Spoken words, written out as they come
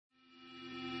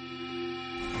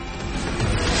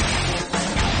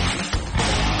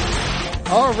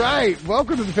All right.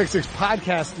 Welcome to the Pick Six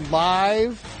Podcast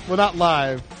live. Well, not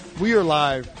live. We are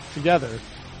live together.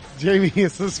 Jamey,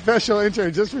 it's a special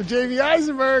intro just for Jamey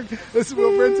Eisenberg. This is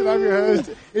Will Brinson. I'm your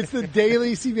host. It's the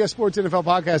daily CBS Sports NFL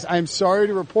podcast. I'm sorry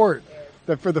to report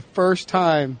that for the first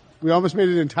time, we almost made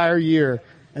it an entire year,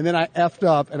 and then I effed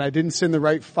up and I didn't send the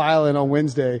right file in on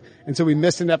Wednesday, and so we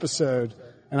missed an episode,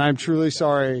 and I'm truly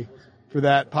sorry for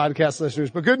that, podcast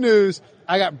listeners. But good news,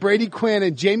 I got Brady Quinn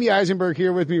and Jamey Eisenberg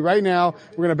here with me right now.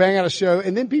 We're going to bang out a show,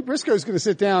 and then Pete Prisco is going to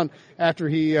sit down after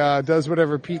he does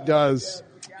whatever Pete does.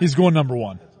 He's going number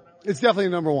one. It's definitely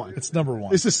number one. It's number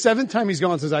one. It's the seventh time he's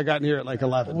gone since I got in here at like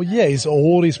 11. Well, yeah, he's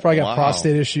old. He's probably got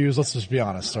prostate issues. Let's just be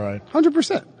honest, all right?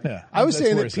 100%. Yeah. I was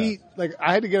saying that Pete, like,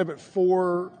 I had to get up at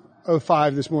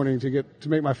 4:05 this morning to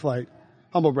make my flight.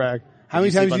 Humble brag. How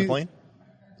many times sleep on the plane?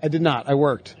 I did not. I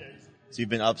worked. So you've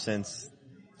been up since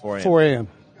 4 a.m.? 4 a.m.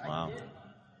 Wow.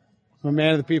 I'm a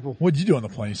man of the people. What did you do on the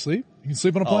plane? You sleep? You can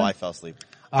sleep on a plane? Oh, I fell asleep.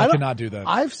 I cannot do that.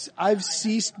 I've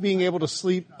ceased being able to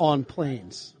sleep on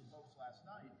planes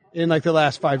in like the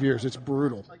last 5 years. It's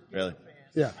brutal. Really?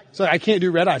 Yeah. So I can't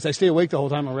do red eyes. I stay awake the whole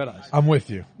time on red eyes. I'm with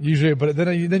you. Usually, but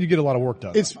then you get a lot of work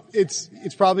done. It's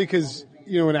probably because,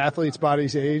 when athletes'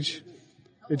 bodies age,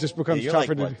 it just becomes you're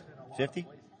tougher like, to what, 50?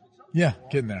 Yeah,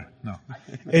 getting there. No.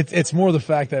 It's more the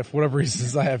fact that for whatever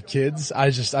reasons I have kids, I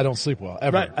don't sleep well,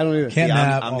 ever. Right. I don't either. Can't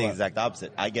nap. I'm the exact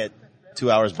opposite. I get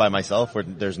 2 hours by myself where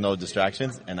there's no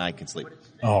distractions and I can sleep.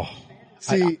 Oh.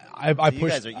 See, I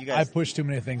I push too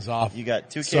many things off. You got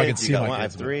 2 kids, so I can see my I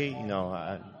have kids. 3,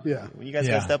 yeah. You guys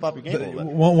gotta step up your game a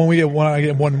little bit. When I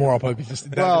get one more, I'll probably be just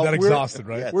that exhausted,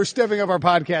 right? Yeah. We're stepping up our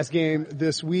podcast game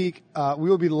this week. We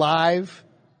will be live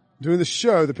doing the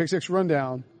show, the Pick Six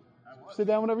Rundown. Sit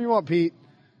down whenever you want, Pete.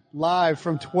 Live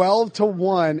from 12 to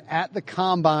 1 at the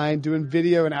Combine, doing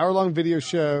an hour-long video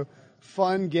show.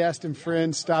 Fun guests and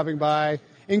friends stopping by,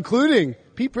 including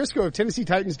Pete Prisco of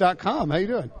TennesseeTitans.com. How you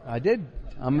doing? I did.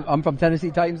 I'm from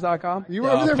TennesseeTitans.com. You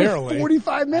were over there for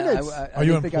 45 minutes. Are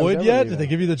you employed yet? Did they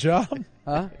give you the job?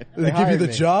 Huh? Did they give you the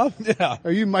job? Yeah.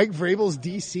 Are you Mike Vrabel's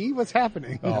DC? What's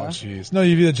happening? Oh, jeez. No,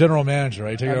 you'd be the general manager,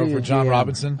 right? Take it over for John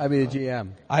Robinson. I'd be the GM.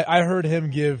 I heard him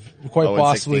give quite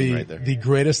possibly right there. the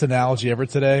greatest analogy ever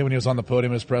today when he was on the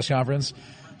podium at his press conference.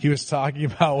 He was talking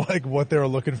about like what they were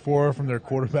looking for from their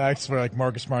quarterbacks for like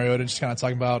Marcus Mariota, just kind of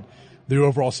talking about the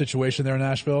overall situation there in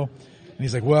Nashville. And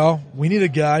he's like, well, we need a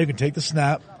guy who can take the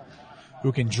snap,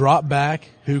 who can drop back,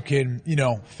 who can,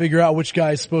 figure out which guy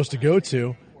he's supposed to go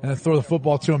to, and then throw the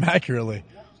football to him accurately.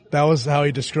 That was how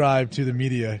he described to the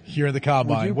media here in the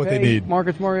Combine what they need.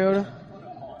 Marcus Mariota?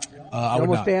 I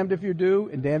would not. Damned if you do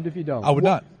and damned if you don't. I would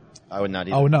not. I would not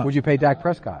either. I would not. Would you pay Dak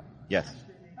Prescott? Yes.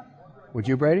 Would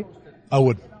you, Brady? I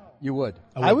would. You would.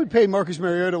 I would pay Marcus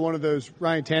Mariota one of those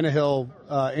Ryan Tannehill,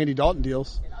 Andy Dalton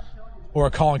deals. Or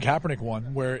a Colin Kaepernick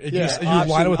one where you option,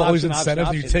 line it with all these option, incentives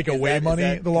option, and you take away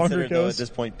money the longer it though, goes. at this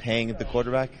point, paying the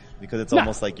quarterback? Because it's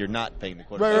almost like you're not paying the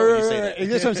quarterback. Right.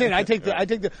 That's what I'm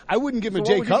saying. I wouldn't give him a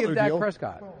Jay Cutler Dak deal.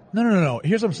 Prescott? No.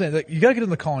 Here's what I'm saying. Like, you gotta get in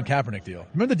the Colin Kaepernick deal.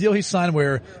 Remember the deal he signed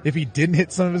where if he didn't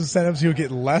hit some of his incentives, he would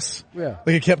get less? Yeah.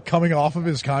 Like it kept coming off of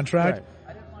his contract?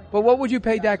 Right. But what would you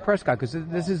pay Dak Prescott? Because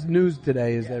this is news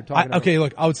today. Is they're talking about. Okay,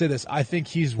 look, I would say this. I think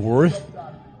he's worth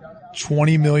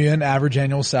 $20 million average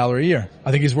annual salary a year.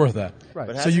 I think he's worth that.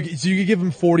 Right. So you could give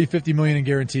him $40, $50 million in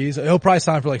guarantees. He'll probably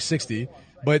sign for like 60,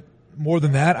 but more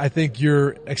than that, I think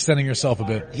you're extending yourself a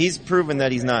bit. He's proven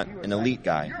that he's not an elite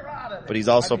guy, but he's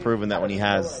also proven that when he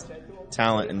has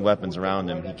talent and weapons around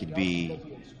him, he could be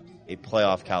a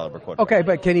playoff caliber quarterback. Okay,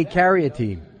 but can he carry a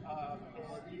team?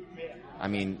 I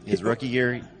mean, his rookie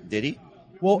year, did he?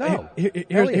 Well, No.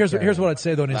 here's what I'd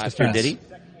say though in his Last year, defense. did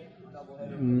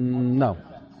he? No.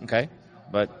 Okay,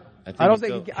 but I think I don't he's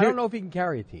think. still- I don't know if he can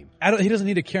carry a team. He doesn't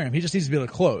need to carry him. He just needs to be able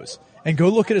to close. And go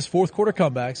look at his fourth quarter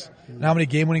comebacks and how many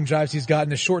game-winning drives he's got in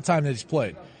the short time that he's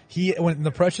played. When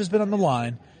the pressure's been on the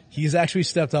line, he's actually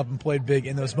stepped up and played big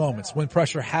in those moments when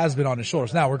pressure has been on his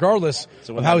shoulders. Now, regardless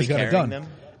of how he's got it done. Them?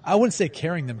 I wouldn't say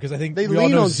carrying them because I think They we all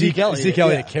lean know on Zeke Elliott. Zeke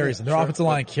Elliott Yeah. carries them. Their offensive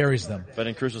line carries them. But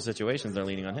in crucial situations, they're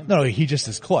leaning on him. No, he just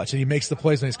is clutch and he makes the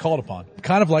plays when he's called upon.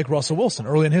 Kind of like Russell Wilson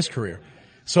early in his career.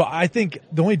 So I think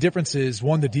the only difference is,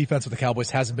 one, the defense with the Cowboys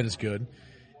hasn't been as good.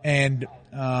 And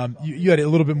you had a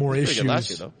little bit more Pretty issues. good last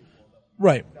year, though.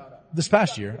 Right. This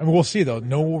past year. I mean, we'll see though.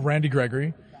 No Randy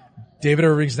Gregory. David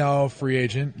Irving's now a free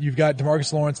agent. You've got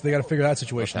DeMarcus Lawrence. They got to figure that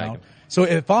situation out. So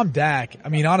if I'm Dak, I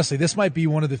mean, honestly, this might be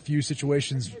one of the few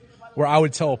situations where I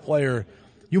would tell a player,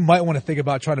 you might want to think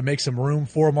about trying to make some room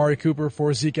for Amari Cooper,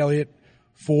 for Zeke Elliott,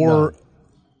 for...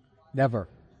 Never.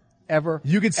 ever.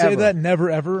 You could say ever. that never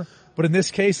ever, but in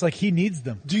this case, like, he needs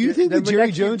them. Do you think that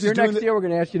Jerry Jones is doing next year? We're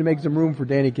going to ask you to make some room for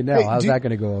Danny Cannell. How's that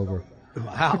going to go over?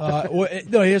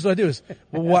 No, here's what I do is,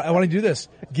 I want to do this.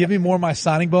 Give me more of my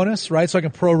signing bonus, right? So I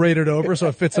can prorate it over so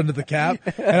it fits under the cap.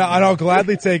 And I'll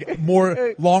gladly take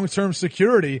more long-term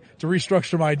security to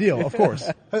restructure my deal, of course.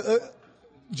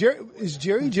 Is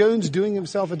Jerry Jones doing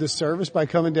himself a disservice by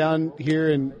coming down here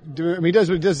and doing, I mean, he does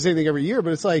the same thing every year,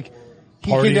 but it's like,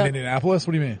 Party in Indianapolis?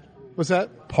 What do you mean? What's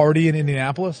that? Party in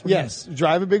Indianapolis? Yes.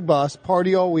 Drive a big bus,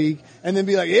 party all week, and then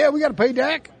be like, yeah, we got to pay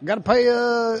Dak, got to pay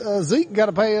Zeke, got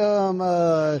to pay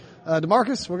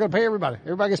DeMarcus. We're going to pay everybody.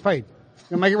 Everybody gets paid.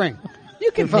 We're going to make it rain.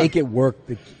 You can make it work.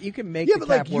 You can make the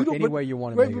cap work any way you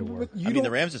want to make it work. I mean,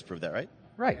 the Rams just proved that, right?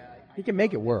 Right. You can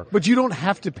make it work. But you don't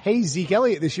have to pay Zeke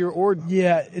Elliott this year or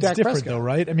Yeah, it's Dak different Prescott. though,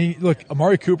 right? I mean, look,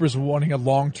 Amari Cooper's wanting a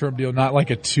long-term deal, not like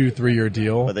a 2-3 year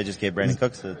deal. But they just gave Brandon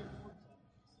Cooks the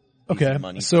Okay,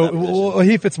 money for so that position.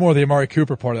 he fits more the Amari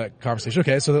Cooper part of that conversation.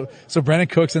 Okay, so Brandon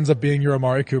Cooks ends up being your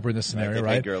Amari Cooper in this scenario, they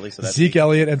right? paid Gurley, so that's Zeke Zeke.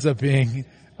 Elliott ends up being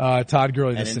Todd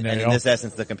Gurley in this And scenario. in this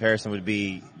essence, the comparison would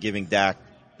be giving Dak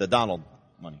the Donald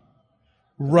money.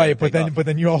 Right, but take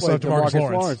then you also have DeMarcus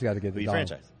DeMarcus Lawrence got to get Be the dollar.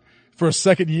 franchise. for a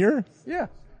second year. Yeah.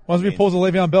 Once he pulls a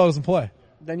Le'Veon Bell, doesn't play.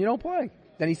 Then you don't play.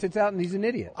 Then he sits out and he's an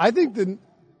idiot. I think the,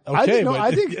 Okay,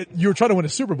 I think you were trying to win a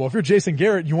Super Bowl. If you're Jason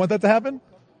Garrett, you want that to happen?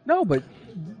 No, but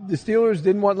the Steelers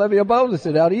didn't want Le'Veon Bell to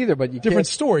sit out either. But you Different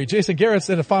story. Jason Garrett's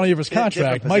in the final year of his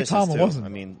contract. Different Mike positions, Tomlin too. wasn't. I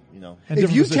mean, you know. And if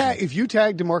different you positions.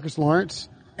 tag DeMarcus Lawrence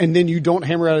and then you don't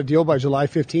hammer out a deal by July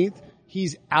 15th,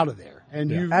 he's out of there. And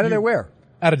you Out of there where?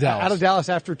 Out of Dallas. Out of Dallas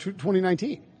after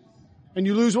 2019. And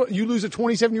you lose a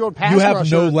 27-year-old pass You have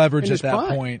rusher no leverage in at his that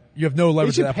prime. point. You have no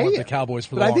leverage They at should that point pay with the him. Cowboys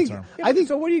for But the long term. I think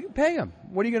so. What are you pay him?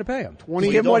 What are you going to pay him? 20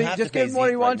 Just give him don't what have he, to just pay give him what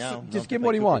he Zeke right wants. now. Just Don't give him pay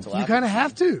what he Cooper wants. until You kind of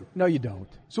have to. No, you don't.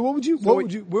 So what would you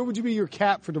where would you be your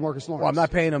cap for DeMarcus Lawrence? Well, I'm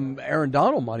not paying him Aaron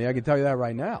Donald money. I can tell you that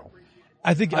right now.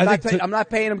 I think I'm not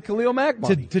paying him Khalil Mack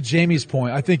money. to Jamie's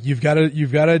point, I think you've got to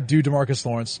do DeMarcus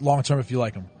Lawrence long term if you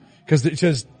like him.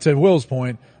 Because to Will's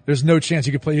point, there's no chance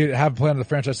you could have him play under the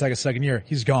franchise tag a second year.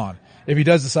 He's gone. If he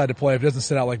does decide to play, if he doesn't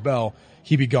sit out like Bell,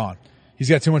 he'd be gone. He's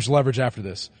got too much leverage after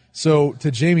this. So to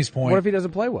Jamie's point, What if he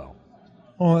doesn't play well?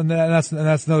 well, and that's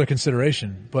another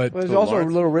consideration. But Well, there's also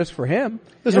Lawrence. a little risk for him.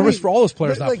 there's a risk for all those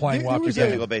players But, not like, playing well there after was You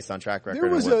have game. to go based on track record There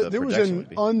was and what the projection an would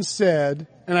be. unsaid,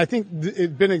 and I think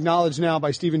it's been acknowledged now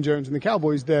by Stephen Jones and the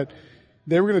Cowboys that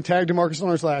they were going to tag DeMarcus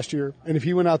Lawrence last year, and if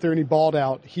he went out there and he balled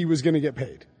out, he was going to get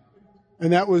paid.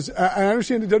 And that was, I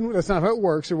understand that's not how it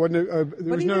works. There wasn't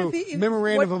there was no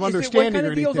memorandum of understanding What kind or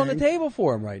of deal's on the anything. table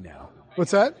for him right now?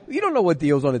 What's that? You don't know what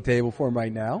deal's on the table for him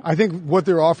right now. I think what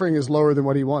they're offering is lower than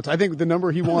what he wants. I think the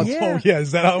number he wants. Yeah. Oh yeah,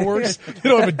 is that how it works? They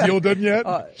don't have a deal done yet.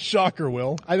 Shocker,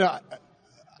 Will. I know.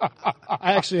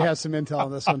 I actually have some intel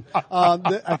on this one.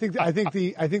 I think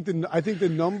the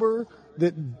number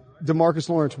that DeMarcus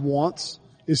Lawrence wants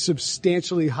is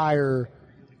substantially higher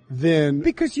than.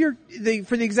 Because for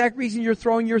the exact reason you're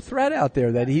throwing your threat out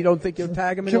there that he don't think you'll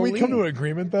tag him in Can the we league. come to an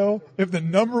agreement though? If the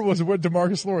number was what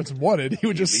DeMarcus Lawrence wanted, he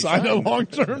would just sign a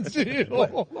long-term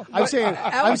deal. I'm saying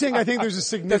I think there's a Does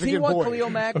significant he want point. Khalil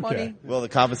Mack money? Well, the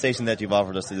compensation that you've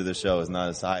offered us to do this show is not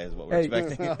as high as what we're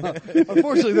expecting.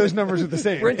 Unfortunately, those numbers are the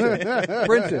same.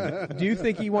 Brinson, do you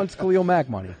think he wants Khalil Mack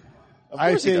money? I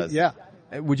course he say, does. yeah.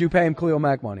 Would you pay him Khalil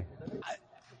Mack money?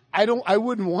 I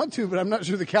wouldn't want to, but I'm not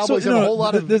sure the Cowboys have a whole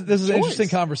lot of. This is an choice. interesting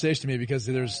conversation to me because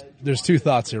there's two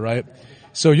thoughts here, right?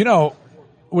 So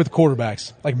with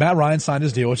quarterbacks, like Matt Ryan signed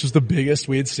his deal, which is the biggest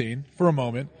we had seen for a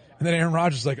moment, and then Aaron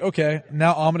Rodgers is like, okay,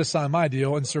 now I'm going to sign my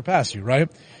deal and surpass you,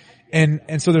 right?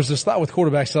 And so there's this thought with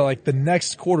quarterbacks that like the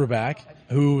next quarterback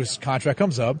whose contract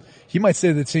comes up, he might say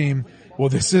to the team, well,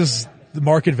 this is the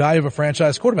market value of a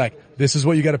franchise quarterback. This is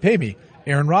what you got to pay me,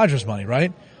 Aaron Rodgers money,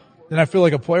 right? And I feel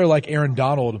like a player like Aaron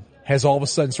Donald has all of a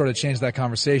sudden sort of changed that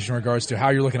conversation in regards to how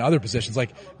you're looking at other positions.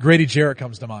 Like Grady Jarrett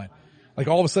comes to mind. Like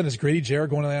all of a sudden is Grady Jarrett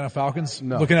going to the Atlanta Falcons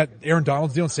looking at Aaron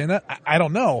Donald's deal and saying that? I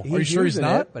don't know. Are you sure he's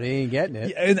not? It, but he ain't getting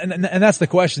it. Yeah, and that's the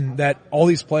question that all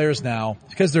these players now,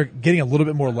 because they're getting a little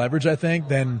bit more leverage, I think,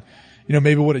 than,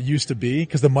 maybe what it used to be,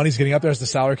 because the money's getting up there as the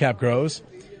salary cap grows.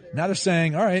 Now they're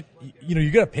saying, all right,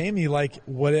 you got to pay me like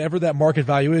whatever that market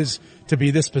value is to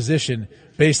be this position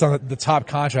based on the top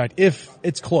contract if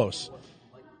it's close.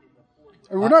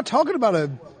 We're not talking about a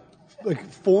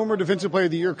former defensive player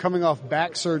of the year coming off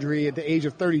back surgery at the age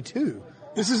of 32.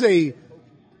 This is a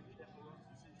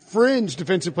fringe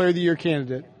defensive player of the year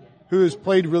candidate who has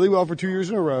played really well for 2 years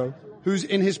in a row, who's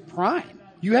in his prime.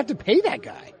 You have to pay that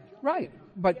guy. Right.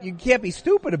 but you can't be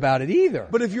stupid about it either.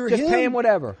 But if you're just him, pay him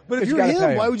whatever. But if you're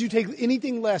him, why would you take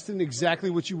anything less than exactly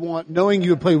what you want, knowing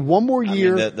you would play one more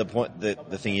year? I mean,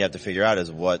 the thing you have to figure out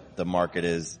is what the market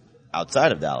is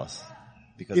outside of Dallas,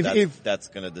 because that's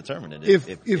going to determine it.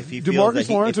 If he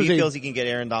feels he can get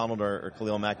Aaron Donald or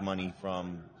Khalil Mack money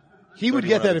from, he would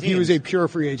get that if he was a pure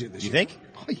free agent this year. You think?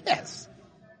 Oh, yes.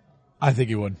 I think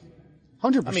he would.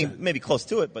 100%. I mean, maybe close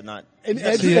to it, but not. He's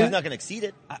not going to exceed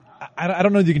it. I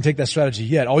don't know that you can take that strategy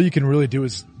yet. All you can really do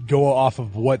is go off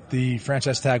of what the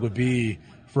franchise tag would be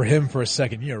for him for a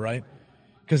second year, right?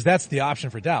 Because that's the option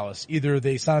for Dallas. Either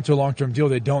they sign him to a long-term deal,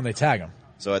 they don't, they tag him.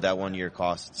 So at that 1 year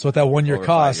cost. So at that 1 year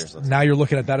cost, now you're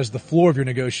looking at that as the floor of your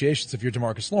negotiations if you're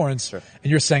DeMarcus Lawrence. Sure.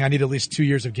 And you're saying I need at least 2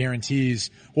 years of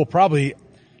guarantees. Well, probably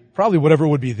whatever it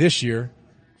would be this year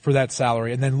for that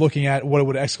salary, and then looking at what it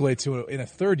would escalate to in a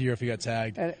third year if he got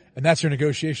tagged. And that's your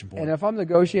negotiation point. And if I'm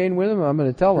negotiating with him, I'm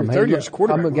going to tell him, hey,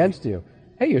 I'm against you.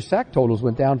 Hey, your sack totals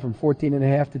went down from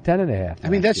 14.5 to 10.5. I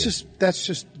mean, that's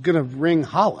just going to ring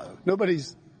hollow.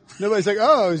 Nobody's like,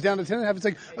 oh, it's down to 10.5. It's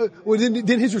like, well,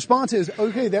 then his response is,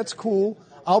 okay, that's cool.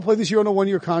 I'll play this year on a 1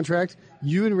 year contract.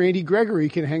 You and Randy Gregory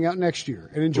can hang out next year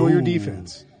and enjoy your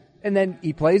defense. And then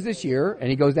he plays this year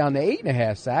and he goes down to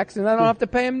 8.5 sacks, and I don't have to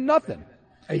pay him nothing.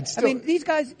 I mean, these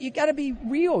guys, you got to be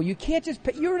real. You can't just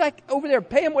pay. You're like over there,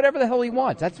 pay him whatever the hell he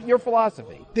wants. That's your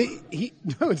philosophy.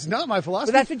 No, it's not my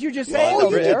philosophy. But that's what you're just saying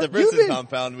over there. At the Brinson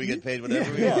compound, we get paid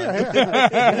whatever we want.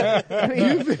 I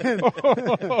mean,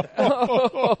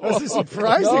 that's a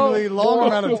surprisingly long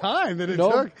amount of time that it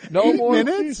took. 8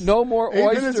 minutes? No more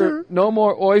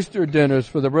oyster dinners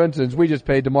for the Brinsons. We just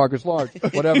paid DeMarcus Lawrence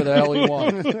whatever the hell he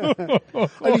wants.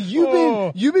 I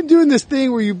mean, you've been doing this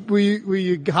thing where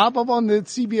you hop up on the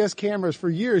CBS cameras for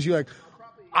years. You're like,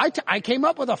 I came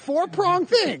up with a 4-prong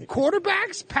thing: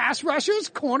 quarterbacks, pass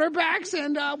rushers, cornerbacks,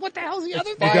 and what the hell's the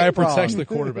other thing? The guy who protects the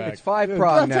quarterback. It's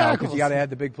 5-prong now because you got to add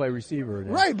the big play receiver.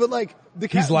 Right, but like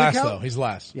he's last though. He's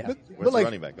last. Yeah, but like,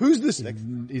 running back? Who's this?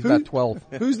 He's about 12.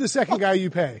 Who's the second guy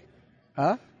you pay?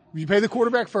 Huh? You pay the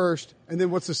quarterback first, and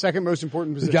then what's the second most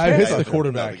important position? The guy who hits the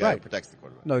quarterback. No, the guy who protects the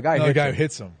quarterback. No, the guy who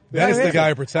hits him. That is the guy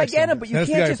who protects him. I get him, but you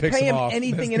can't just pay him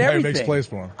anything and everything. That's the guy who makes plays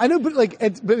for him. I know, but like,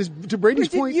 to Brady's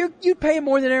point, you pay him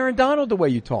more than Aaron Donald the way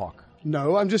you talk.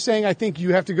 No, I'm just saying I think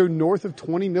you have to go north of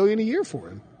 $20 million a year for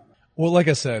him. Well, like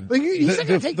I said, he's not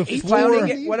going to take the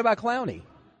Clowney. What about Clowney?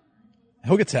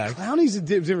 He'll get tagged. Clowney's a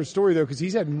different story though, because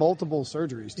he's had multiple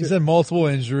surgeries too. He's had multiple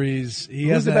injuries. He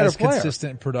hasn't had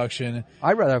consistent production.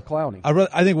 I'd rather have Clowney.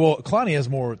 I think Clowney has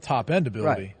more top end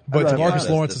ability, but DeMarcus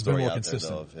Lawrence has been more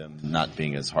consistent. Of him not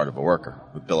being as hard of a worker,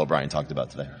 what Bill O'Brien talked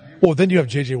about today. Well, then you have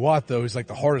J.J. Watt though, who's like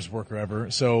the hardest worker ever.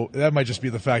 So that might just be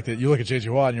the fact that you look at J.J.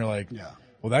 Watt and you're like,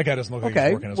 well, that guy doesn't look like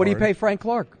he's working as hard. What do you pay Frank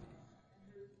Clark?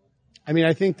 I mean,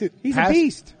 I think that he's a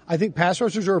beast. I think pass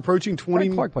rushers are approaching 20.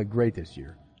 Frank Clark played great this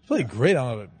year. Played great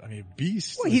on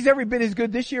beast. Well, he's every bit as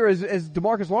good this year as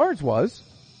DeMarcus Lawrence was.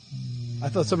 I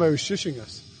thought somebody was shushing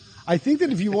us. I think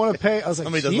that if you want to pay, I was like,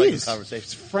 somebody doesn't like this conversation.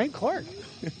 It's Frank Clark,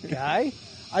 guy.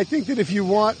 I think that if you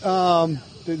want,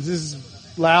 this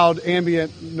is loud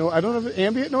ambient. No, I don't have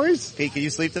ambient noise. Hey, can you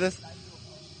sleep to this?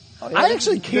 Oh, yeah. I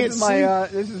actually can't sleep.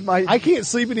 I can't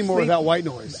sleep anymore without white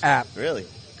noise app. Really?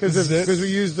 Because we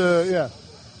use the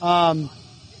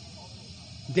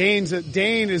Dane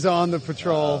is on the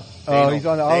patrol. He's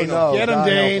on. Oh no! Get him,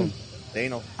 Dane.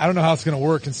 Daniel. I don't know how it's going to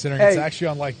work considering it's actually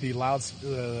on like the loud.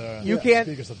 You can't,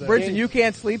 Brinson. You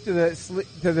can't sleep to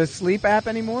the sleep app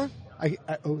anymore.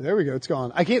 There we go. It's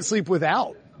gone. I can't sleep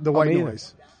without the white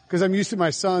noise because I'm used to my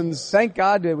son's. Thank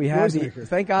God that we have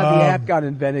Thank God the app got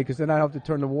invented because then I don't have to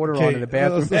turn the water on in the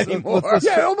bathroom anymore.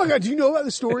 Oh my God! Do you know about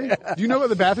the story? Do you know about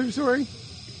the bathroom story?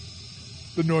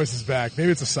 The noise is back. Maybe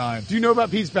it's a sign. Do you know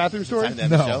about Pete's bathroom story?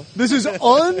 No. This is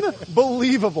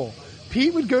unbelievable.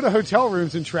 Pete would go to hotel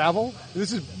rooms and travel.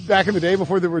 This is back in the day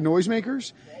before there were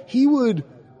noisemakers. He would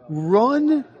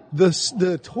run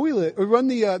the toilet or run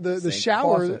the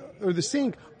shower faucet. or the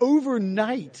sink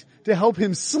overnight to help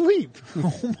him sleep.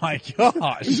 Oh my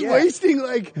gosh. He's wasting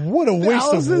what a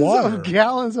waste of water. Of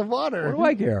gallons of water. What do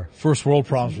I care? First world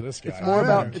problems for this guy.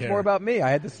 It's more about me.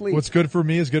 I had to sleep. What's good for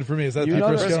me is good for me. Is that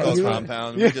Prisco's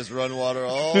compound? We just run water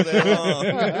all day long.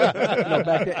 No,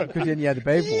 back then, because then you had to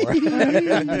pay for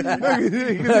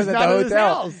it. Because it's not at his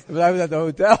house. I was at the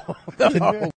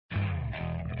hotel.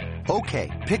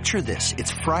 Okay, picture this. It's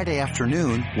Friday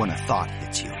afternoon when a thought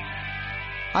hits you.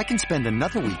 I can spend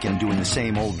another weekend doing the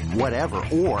same old whatever,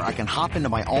 or I can hop into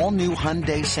my all-new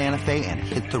Hyundai Santa Fe and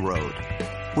hit the road.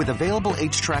 With available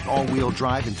H-Track all-wheel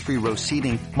drive and 3-row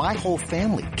seating, my whole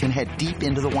family can head deep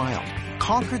into the wild.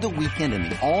 Conquer the weekend in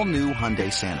the all-new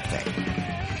Hyundai Santa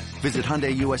Fe. Visit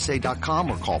HyundaiUSA.com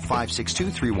or call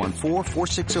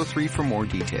 562-314-4603 for more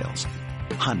details.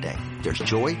 Hyundai, there's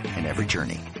joy in every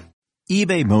journey.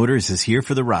 eBay Motors is here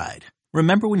for the ride.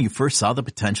 Remember when you first saw the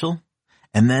potential?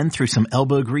 And then through some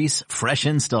elbow grease, fresh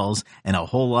installs, and a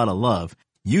whole lot of love,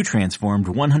 you transformed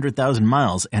 100,000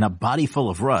 miles and a body full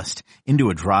of rust into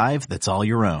a drive that's all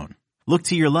your own. Look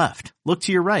to your left. Look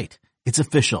to your right. It's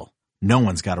official. No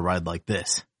one's got a ride like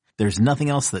this. There's nothing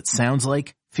else that sounds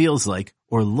like, feels like,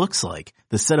 or looks like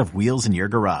the set of wheels in your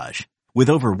garage. With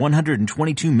over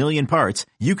 122 million parts,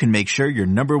 you can make sure your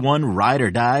number one ride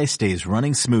or die stays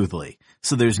running smoothly,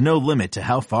 so there's no limit to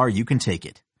how far you can take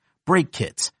it. Brake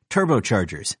kits,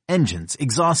 turbochargers, engines,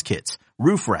 exhaust kits,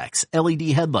 roof racks, LED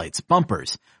headlights,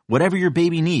 bumpers, whatever your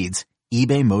baby needs,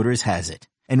 eBay Motors has it.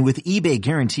 And with eBay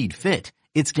Guaranteed Fit,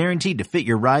 it's guaranteed to fit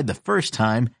your ride the first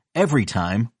time, every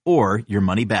time, or your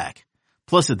money back.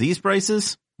 Plus at these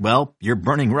prices, well, you're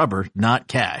burning rubber, not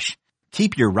cash.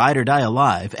 Keep your ride or die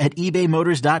alive at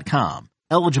ebaymotors.com.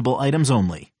 Eligible items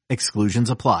only. Exclusions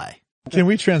apply. Can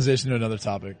we transition to another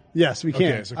topic? Yes, we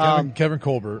can. Okay, so Kevin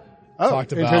Colbert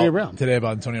talked about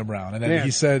Antonio Brown. And then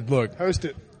he said, look, host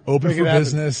it. Open for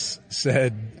business,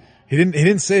 said he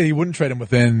didn't say he wouldn't trade him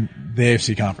within the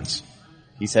AFC conference.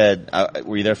 He said,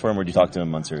 were you there for him or did you talk to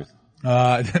him on serious?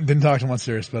 I didn't talk to him on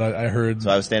serious, but I heard.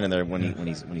 So I was standing there when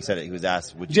he said it. He was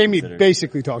asked, "Would you Jamey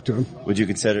basically talked to him. Would you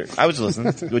consider?" I was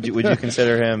listening. Would you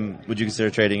consider him? Would you consider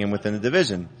trading him within the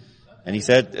division? And he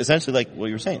said essentially like what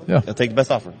you were saying. Yeah, he'll take the best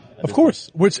offer. Of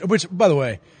course. Which by the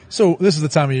way, so this is the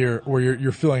time of year where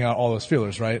you're filling out all those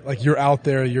feelers, right? Like you're out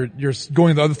there, you're going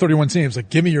to the other 31 teams. Like,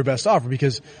 give me your best offer,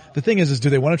 because the thing is do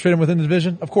they want to trade him within the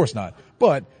division? Of course not.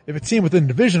 But if a team within the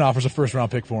division offers a first round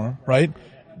pick for him, right?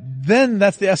 Then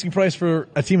that's the asking price for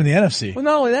a team in the NFC. Well,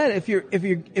 not only that,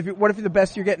 what if the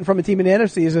best you're getting from a team in the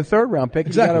NFC is a third round pick?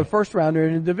 Exactly. You got a first rounder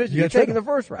in the division. You're taking the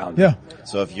first round. Yeah.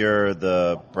 So if you're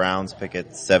the Browns pick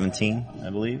at 17,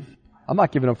 I believe. I'm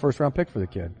not giving up first round pick for the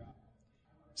kid.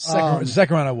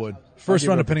 Second round I would. First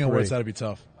round, depending on where it's at, would be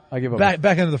tough. I give him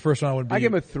back into the first round would be. I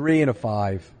give him a 3 and a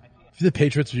 5. If you're the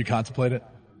Patriots, would you contemplate it?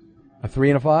 A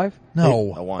 3 and a 5?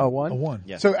 No. A 1. A 1? A 1.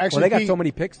 Yeah. So actually, they got so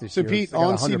many picks this year. So Pete,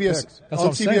 on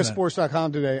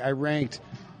CBSSports.com today, I ranked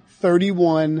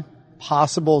 31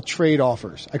 possible trade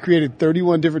offers. I created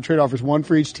 31 different trade offers, one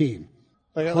for each team.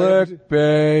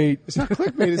 Clickbait. It's not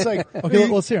clickbait. It's like, okay,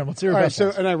 let's hear him. Let's hear all right,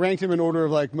 and I ranked him in order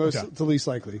of like most to least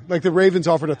likely. Like the Ravens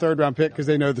offered a third round pick because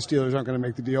they know the Steelers aren't going to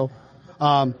make the deal.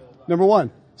 Number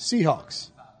 1, Seahawks.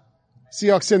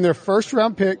 Seahawks send their first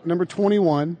round pick, number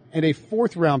 21, and a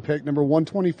fourth round pick, number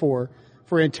 124,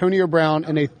 for Antonio Brown,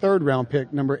 and a third round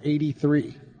pick, number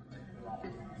 83.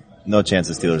 No chance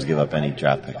the Steelers give up any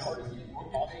draft picks.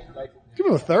 Give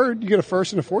them a third. You get a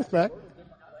first and a fourth back.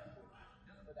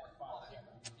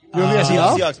 You know the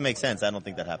Seahawks make sense. I don't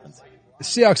think that happens. The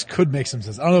Seahawks could make some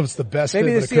sense. I don't know if it's the best.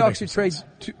 Maybe fit, the Seahawks should trade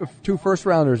two first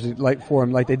rounders for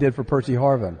him, like they did for Percy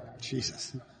Harvin.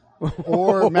 Jesus.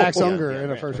 Or Max Unger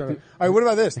in a first round. All right, what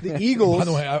about this? The Eagles. By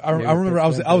the way, I remember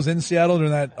I was in Seattle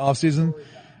during that offseason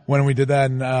when we did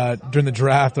that, and during the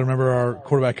draft, I remember our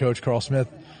quarterback coach, Carl Smith,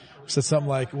 said something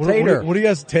like, what do you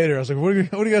guys, Tater? I was like, what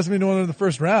do you guys been doing in the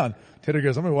first round? Tater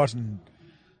goes, I'm going to be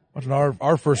watching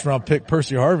our first round pick,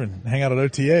 Percy Harvin, hang out at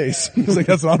OTAs. He's like,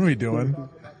 that's what I'm going to be doing.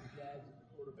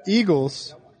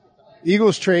 Eagles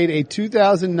trade a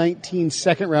 2019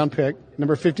 second round pick,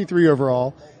 number 53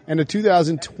 overall, and a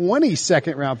 2020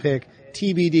 second round pick,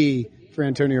 TBD, for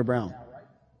Antonio Brown.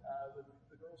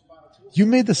 You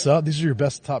made this up? These are your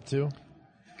best top two?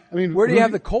 I mean, where do you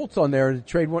have the Colts on there to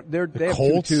trade one? They have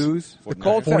Colts? 2 twos. The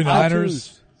Colts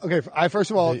 49ers. Okay, first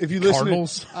of all, if you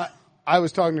listen, I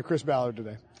was talking to Chris Ballard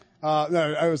today.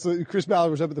 Chris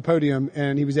Ballard was up at the podium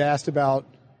and he was asked about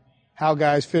how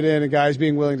guys fit in and guys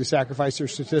being willing to sacrifice their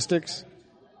statistics.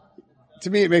 To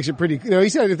me, it makes it pretty, he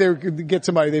said if they could get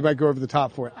somebody, they might go over the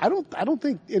top for it. I don't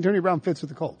think Antonio Brown fits with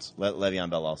the Colts. Le'Veon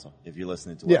Bell also, if you're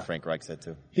listening to what Frank Reich said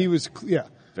too. He was,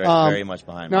 very much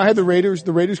behind. Now I had the Raiders.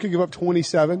 The Raiders could give up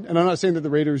 27, and I'm not saying that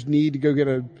the Raiders need to go get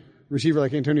a receiver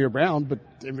like Antonio Brown, but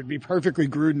it would be perfectly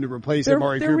Gruden to replace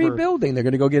Amari Cooper. They're rebuilding. They're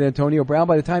going to go get Antonio Brown.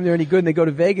 By the time they're any good and they go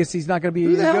to Vegas, he's not going to be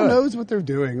Who the hell good. knows what they're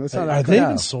doing? Are they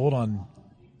even sold on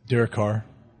Derek Carr?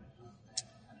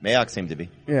 Mayock seemed to be.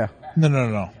 Yeah.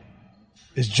 No.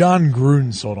 Is John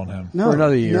Gruden sold on him? No, for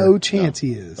another year. No chance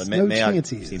he is. But chance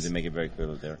he is. Seems to make it very clear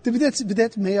that they're. But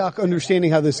that's Mayock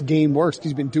understanding how this game works.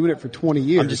 He's been doing it for 20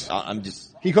 years. I'm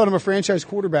just. He called him a franchise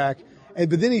quarterback,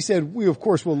 but then he said, "We of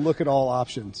course will look at all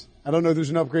options." I don't know if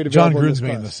there's an upgrade available. John Gruden's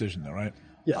making the decision, though, right?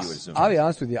 Yes. I'll be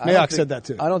honest with you. Mayock said that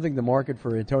too. I don't think the market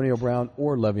for Antonio Brown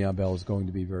or Le'Veon Bell is going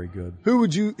to be very good. Who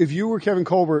would you, if you were Kevin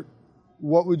Colbert,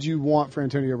 what would you want for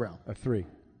Antonio Brown? A 3.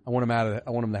 I want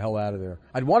him the hell out of there.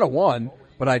 I'd want a 1,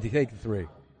 but I'd take the 3.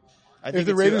 I think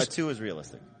a 2 is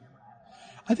realistic.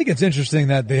 I think it's interesting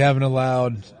that they haven't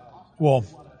allowed. Well,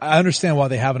 I understand why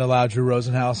they haven't allowed Drew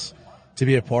Rosenhaus to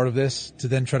be a part of this, to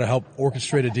then try to help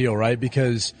orchestrate a deal, right?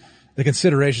 Because the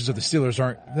considerations of the Steelers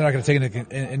they're not going to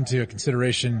take into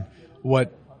consideration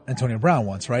what Antonio Brown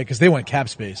wants, right? Because they want cap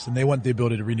space and they want the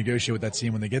ability to renegotiate with that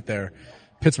team when they get there.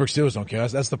 Pittsburgh Steelers don't care.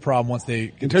 That's the problem once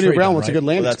they Antonio Brown wants a good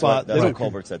landing spot. That's what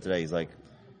Colbert said today. He's like,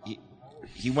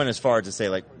 he went as far as to say,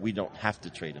 like, we don't have to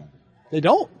trade him. They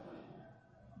don't.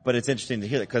 But it's interesting to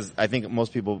hear that because I think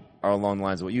most people are along the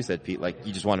lines of what you said, Pete. Like,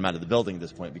 you just want him out of the building at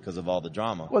this point because of all the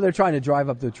drama. Well, they're trying to drive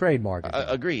up the trade market.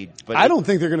 Agreed. But I don't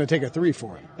think they're going to take a 3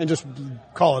 for him and just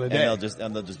call it a day.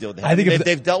 And they'll just deal with the headache. I think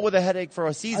they've dealt with a headache for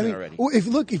a season already. Well,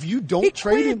 if you don't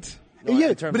trade him. No,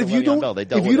 yeah, but if you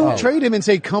don't trade him and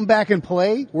say, come back and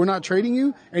play, we're not trading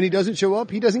you, and he doesn't show up,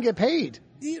 he doesn't get paid.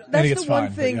 That's the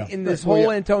one thing in this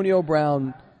whole Antonio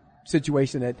Brown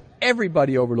situation that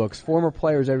everybody overlooks, former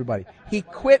players, everybody. He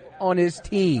quit on his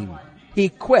team. He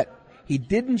quit. He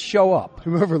didn't show up.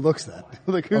 Who overlooks that?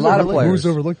 Like, who's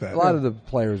overlooked that? A lot of the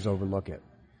players overlook it.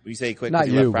 You say he quit not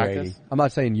because he you, left Brady. practice? I'm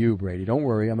not saying you, Brady. Don't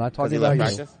worry. I'm not talking about you.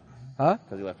 Practice? Huh?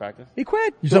 Because he left practice? He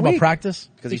quit. You talking about practice?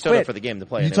 Because he showed up for the game to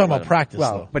play. You're talking about practice,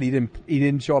 though. But he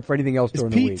didn't show up for anything else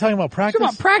during the week. Pete talking about practice?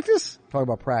 Talking about practice? Talking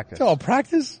about practice. Talking about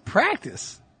practice?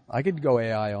 Practice. I could go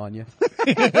AI on you.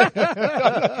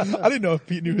 I didn't know if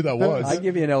Pete knew who that was. I'd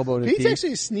give you an elbow to Pete's teeth.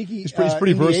 actually sneaky. He's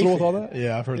pretty versatile with all that?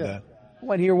 Yeah, I've heard that. I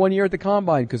went here 1 year at the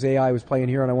Combine because AI was playing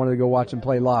here and I wanted to go watch him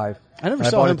play live. I never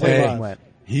saw him play live.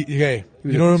 You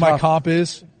know who my comp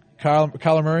is?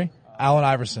 Kyler Murray? Allen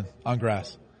Iverson on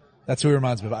grass. That's who he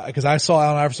reminds me of. Because I saw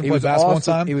Allen Iverson play basketball one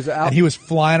time, and he was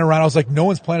flying around. I was like, no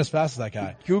one's playing as fast as that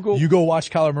guy. You go watch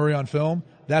Kyler Murray on film.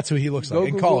 That's who he looks like,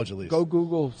 in college at least. Go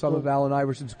Google some of Allen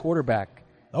Iverson's quarterback.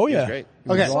 Oh, yeah. Great.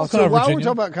 Okay, so while we're talking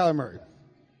about Kyler Murray,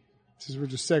 since we're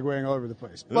just segueing all over the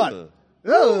place. But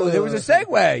there was a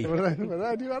segue. What did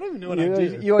I do? I don't even know what I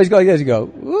do. You always go like this. You go,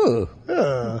 ooh.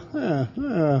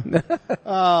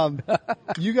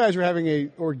 You guys were having a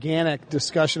organic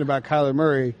discussion about Kyler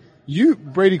Murray.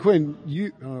 Brady Quinn,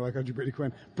 I called you Brady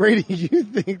Quinn. Brady, you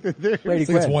think that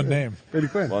it's one name. Brady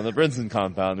Quinn. Well, in the Brinson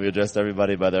compound, we addressed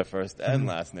everybody by their first and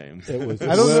last names. It was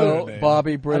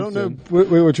Bobby Brinson. I don't know.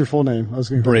 Wait, what's your full name? I was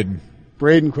going Braden.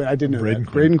 Braden Quinn. I didn't know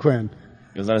that. Braden Quinn.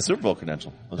 It was on a Super Bowl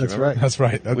credential. That's right. That's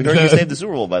right. We heard you saved the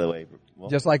Super Bowl, by the way. Well,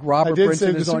 just like Robert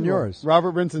Brinson is on yours.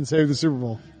 Robert Brinson saved the Super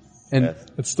Bowl. And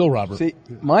it's still Robert. See,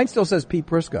 mine still says Pete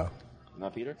Prisco.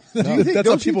 Not Peter? That's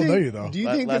how people know you, though. Do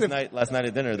you think last night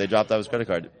at dinner, they dropped out his credit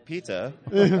card. Pizza.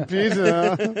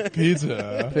 Pizza.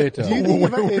 Pizza. Do you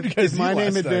think if my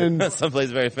name had been someplace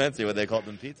very fancy where they called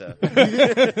them pizza?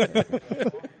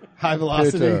 High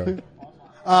velocity.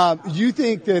 You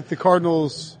think that the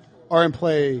Cardinals are in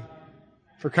play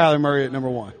for Kyler Murray at number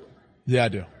 1? Yeah, I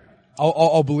do.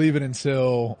 I'll believe it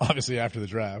until obviously after the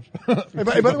draft. By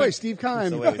the way, Steve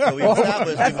Keim. That's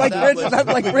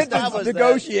like Brinton's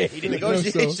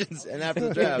negotiations, and after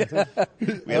the draft, I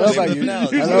don't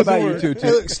know about you two.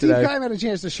 Hey, look, Steve Keim had a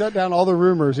chance to shut down all the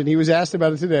rumors, and he was asked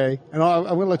about it today. And I'm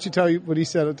going to let you tell you what he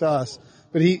said to us.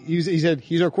 But he said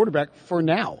he's our quarterback for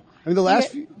now. I mean, the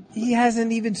last he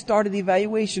hasn't even started the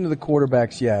evaluation of the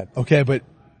quarterbacks yet. Okay, but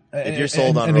if you're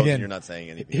sold on Rosen, you're not saying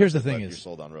anything. Here's the thing: you're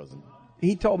sold on Rosen.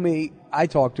 He told me, I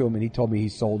talked to him and he told me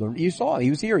he's sold on, you saw him,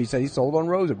 he was here, he said he's sold on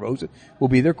Rosen. Rosen will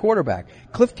be their quarterback.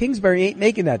 Cliff Kingsbury ain't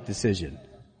making that decision.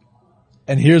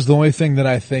 And here's the only thing that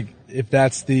I think, if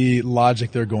that's the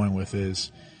logic they're going with,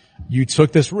 is you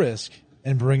took this risk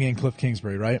and bring in Cliff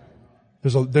Kingsbury, right?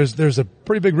 There's a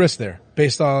pretty big risk there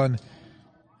based on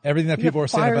everything that people are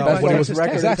saying about what it was.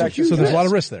 Exactly. So there's a lot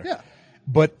of risk there. Yeah.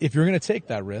 But if you're going to take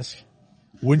that risk,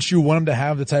 wouldn't you want him to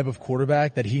have the type of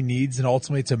quarterback that he needs and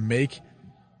ultimately to make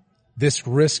this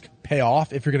risk pay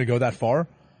off if you're going to go that far?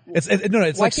 It's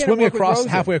like swimming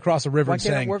halfway across a river and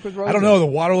saying, I don't know, the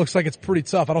water looks like it's pretty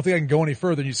tough. I don't think I can go any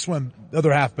further, and you swim the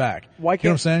other half back. You know what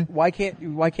I'm saying? Why can't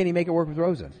he make it work with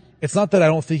Rosen? It's not that I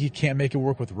don't think he can't make it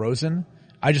work with Rosen.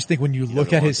 I just think when you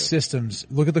look at his systems,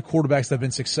 look at the quarterbacks that have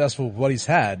been successful with what he's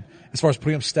had, as far as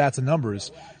putting up stats and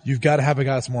numbers, you've got to have a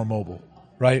guy that's more mobile,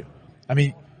 right? I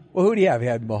mean, well, who do you have? He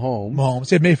had Mahomes.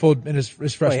 He had Mayfield in his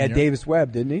freshman year. He had Davis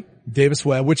Webb, didn't he? Davis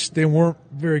Webb, which they weren't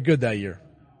very good that year.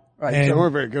 Right, they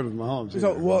weren't very good with Mahomes.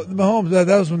 Mahomes, that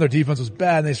was when their defense was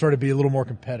bad, and they started to be a little more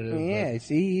competitive. Yeah,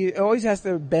 see, he always has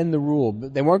to bend the rule.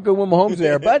 They weren't good when Mahomes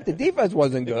there, but the defense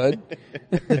wasn't good.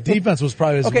 The defense was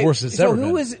probably as worse as ever.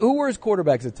 So who were his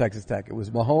quarterbacks at Texas Tech? It was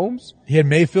Mahomes. He had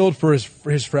Mayfield for his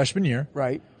freshman year.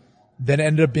 Right. Then it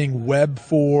ended up being Webb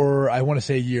for, I want to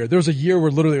say, a year. There was a year where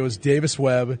literally it was Davis,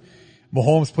 Webb.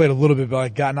 Mahomes played a little bit,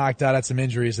 but got knocked out, had some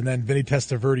injuries, and then Vinny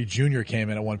Testaverde Jr. came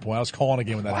in at one point. I was calling a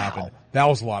game when that happened. That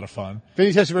was a lot of fun.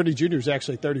 Vinny Testaverde Jr. is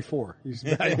actually 34. He's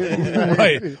right,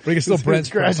 but he can still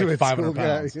bench press like 500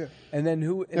 pounds. Yeah. And then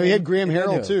who? No, he had Graham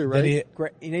Harrell too, right? He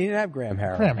didn't have Graham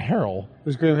Harrell. Graham Harrell?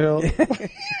 Was Graham Harrell?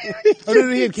 Oh, no,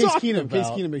 he had Case Keenum. Case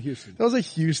Keenum at Houston. That was a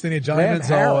Houston. He had Johnny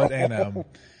Manziel at A&M.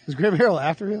 Was Graham Harrell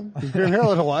after him? Was Graham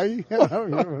Harrell at Hawaii? I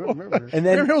don't remember. And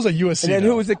then, Graham Harrell's at USC. And then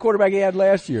who was the quarterback he had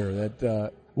last year?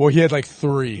 That. Well, he had like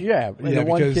 3. Yeah, and the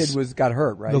one kid got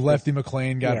hurt, right? The lefty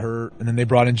McClain got hurt, and then they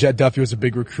brought in Jet Duffy was a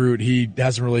big recruit. He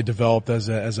hasn't really developed as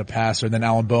a passer. And then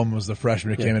Alan Bowman was the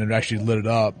freshman who came in and actually lit it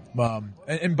up.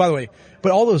 And by the way,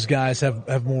 but all those guys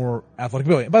have more athletic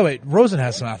ability. And by the way, Rosen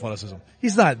has some athleticism.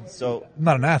 He's not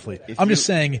an athlete. I'm just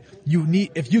saying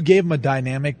if you gave him a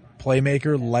dynamic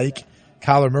playmaker like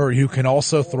Kyler Murray who can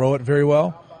also throw it very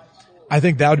well, I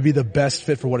think that would be the best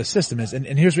fit for what his system is. And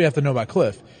here's what you have to know about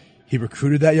Cliff. He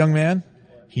recruited that young man.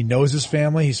 He knows his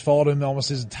family. He's followed him almost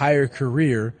his entire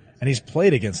career, and he's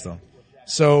played against them.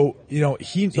 So,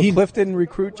 Cliff didn't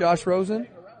recruit Josh Rosen?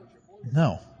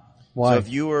 No. Why? So if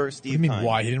you were Steve Keim.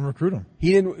 Why? He didn't recruit him.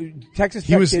 He didn't. Texas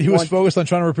Tech He was focused on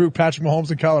trying to recruit Patrick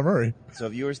Mahomes and Kyler Murray. So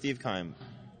if you were Steve Keim,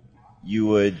 you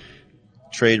would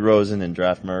trade Rosen and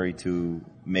draft Murray to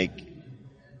make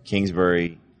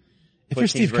Kingsbury. If you're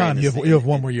Steve Keim, you have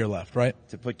one more year left, right?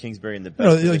 To put Kingsbury in the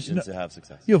best position to have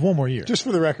success. You have one more year. Just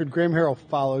for the record, Graham Harrell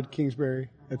followed Kingsbury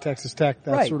at Texas Tech.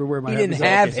 That's sort of where my head was. He didn't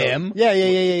have him.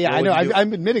 Yeah. I know.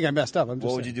 I'm admitting I messed up.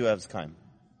 What would you do as Keim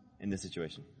in this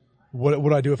situation? What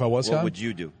would I do if I was Keim? What would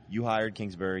you do? You hired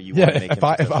Kingsbury. You want to make him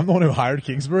successful. If I'm the one who hired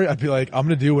Kingsbury, I'd be like, I'm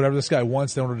going to do whatever this guy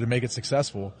wants in order to make it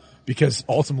successful. Because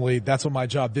ultimately, that's what my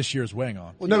job this year is weighing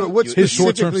on. Well, no, what's his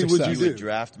short-term success? You would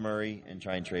draft Murray and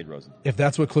try and trade Rosen. If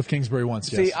that's what Cliff Kingsbury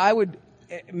wants, yes. See, I'd look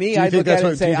at it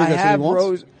and say, I have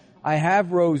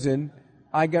Rosen.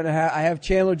 I have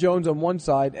Chandler Jones on one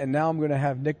side, and now I'm going to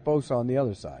have Nick Bosa on the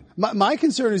other side. My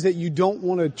concern is that you don't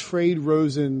want to trade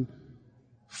Rosen.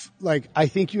 Like, I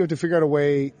think you have to figure out a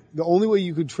way. The only way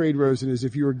you could trade Rosen is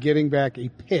if you were getting back a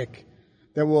pick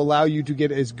that will allow you to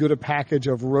get as good a package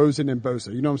of Rosen and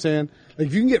Bosa. You know what I'm saying? Like,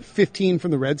 if you can get 15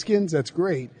 from the Redskins, that's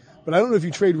great. But I don't know if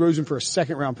you trade Rosen for a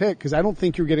second-round pick because I don't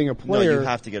think you're getting a player. No, you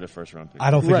have to get a first-round pick.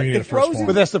 I don't think you get a first-round.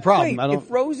 But that's the problem.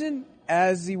 If Rosen,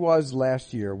 as he was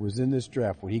last year, was in this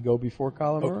draft, would he go before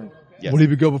Kyler Murray? Yes. Would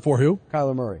he go before who?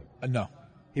 Kyler Murray. No.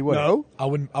 He would. No? I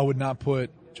would not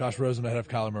put Josh Rosen ahead of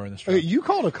Kyler Murray in this draft. Okay, you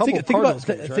called a couple of Cardinals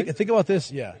games, right? Think about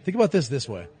this. Yeah. Think about this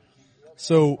way.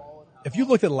 So if you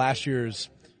looked at last year's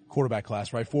quarterback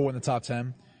class, right? 4 in the top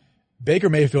 10. Baker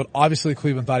Mayfield, obviously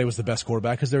Cleveland thought he was the best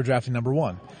quarterback because they were drafting number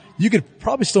 1. You could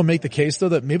probably still make the case though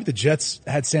that maybe the Jets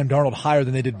had Sam Darnold higher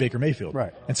than they did Baker Mayfield.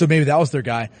 Right. And so maybe that was their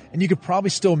guy. And you could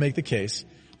probably still make the case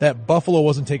that Buffalo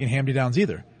wasn't taking Hamdy Downs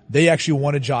either. They actually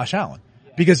wanted Josh Allen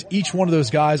because each one of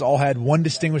those guys all had one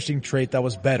distinguishing trait that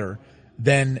was better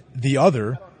than the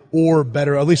other or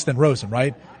better at least than Rosen,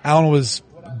 right? Allen was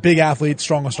big athlete,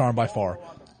 strongest arm by far.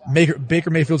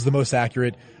 Baker Mayfield's the most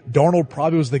accurate. Darnold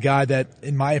probably was the guy that,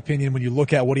 in my opinion, when you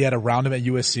look at what he had around him at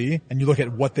USC and you look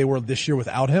at what they were this year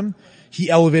without him,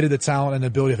 he elevated the talent and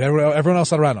ability of everyone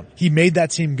else around him. He made that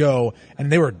team go,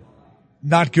 and they were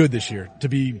not good this year,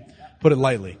 to put it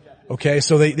lightly. Okay,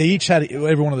 so they each had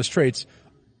every one of those traits.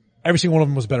 Every single one of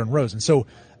them was better than Rosen. So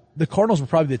the Cardinals were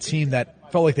probably the team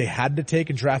that felt like they had to take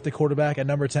and draft a quarterback at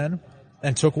number 10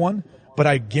 and took one. But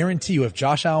I guarantee you, if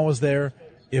Josh Allen was there,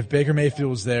 if Baker Mayfield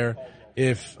was there,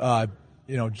 if Sam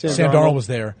Darnold was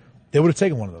there, they would have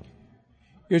taken one of them.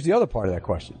 Here's the other part of that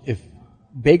question. If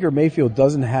Baker Mayfield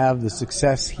doesn't have the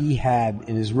success he had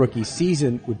in his rookie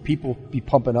season, would people be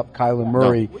pumping up Kyler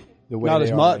Murray the way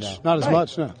they are right now? Not as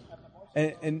much, no.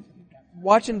 And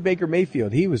watching Baker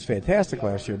Mayfield, he was fantastic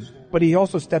last year, but he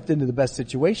also stepped into the best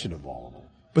situation of all of them.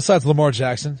 Besides Lamar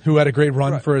Jackson, who had a great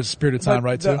run for a period of time,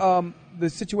 too? The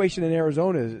situation in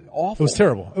Arizona is awful. It was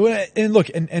terrible. And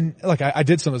look, I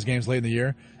did some of those games late in the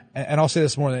year, and I'll say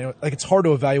this more than it's hard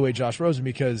to evaluate Josh Rosen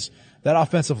because that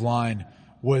offensive line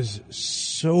was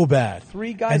so bad.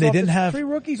 3 guys, and they didn't have 3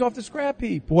 rookies off the scrap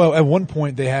heap. Well, at one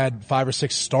point they had 5 or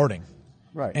 6 starting,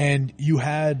 right? And you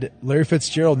had Larry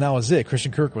Fitzgerald. Now was it?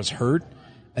 Christian Kirk was hurt,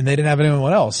 and they didn't have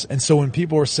anyone else. And so when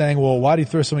people were saying, "Well, why do you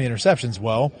throw so many interceptions?"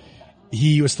 Well,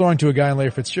 he was throwing to a guy in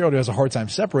Larry Fitzgerald who has a hard time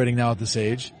separating now at this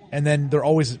age, and then they're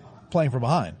always playing from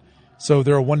behind. So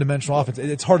they're a one-dimensional offense.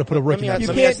 It's hard to put a rookie on. You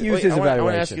can't use his evaluation. I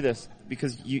want to ask you this,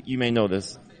 because you may know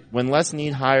this. When Les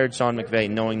Snead hired Sean McVay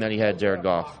knowing that he had Jared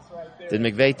Goff, did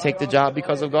McVay take the job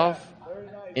because of Goff,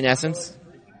 in essence?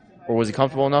 Or was he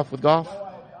comfortable enough with Goff?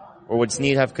 Or would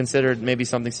Snead have considered maybe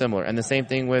something similar? And the same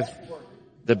thing with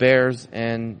the Bears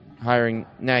and hiring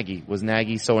Nagy. Was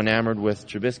Nagy so enamored with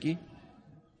Trubisky?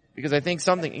 Because I think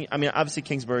obviously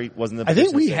Kingsbury wasn't the position. I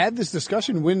think we had this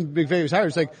discussion when McVay was hired.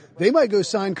 It's like, they might go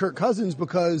sign Kirk Cousins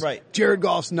because Jared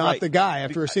Goff's not the guy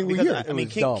after a single year. I mean,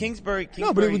 Kingsbury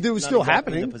no, but it was still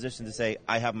happening. In the position to say,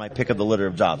 I have my pick of the litter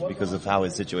of jobs because of how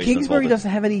his situation Kingsbury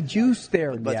doesn't have any juice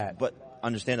there yet. But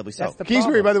understandably so.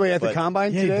 Kingsbury, by the way, at the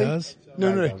Combine today. He does.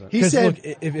 No. He said,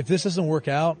 look, if this doesn't work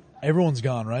out, everyone's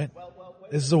gone, right?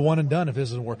 This is a one and done if this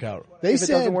doesn't work out. If it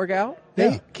doesn't work out?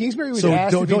 Kingsbury was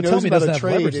asked if he knows about a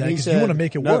trade, and he said, you want to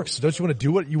make it work. So don't you want to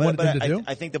do what you want them to do?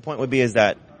 I think the point would be is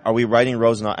that, are we writing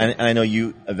Rosen off? And I know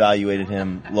you evaluated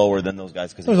him lower than those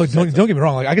guys. Don't get me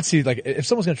wrong. Like, I could see, if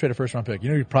someone's going to trade a first round pick,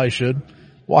 you probably should.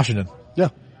 Washington. Yeah.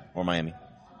 Or Miami.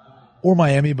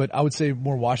 But I would say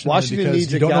more Washington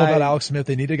because you don't know about Alex Smith.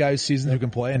 They need a guy who's seasoned who can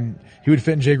play, and he would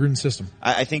fit in Jay Gruden's system.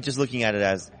 I think just looking at it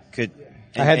as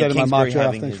I had that in my mock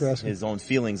draft. Thanks for asking. His own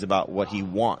feelings about what he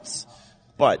wants.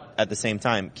 But at the same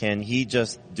time, can he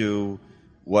just do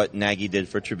what Nagy did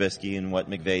for Trubisky and what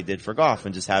McVay did for Goff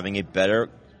and just having a better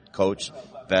coach,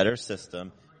 better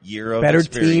system, better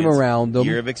team around them,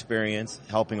 year of experience,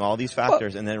 helping all these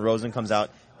factors, and then Rosen comes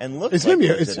out and looks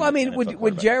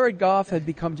would Jared Goff have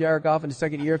become Jared Goff in the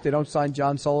second year if they don't sign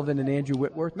John Sullivan and Andrew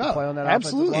Whitworth to play on that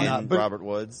absolutely offensive not. And Robert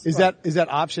Woods. Is that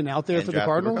option out there for the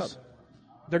Cardinals?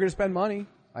 They're going to spend money.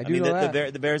 I know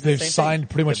that. The Bears They've signed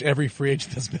pretty much every free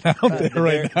agent that's been out there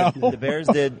right now. The Bears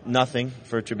did nothing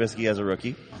for Trubisky as a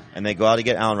rookie, and they go out to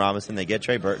get Allen Robinson, they get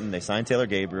Trey Burton, they signed Taylor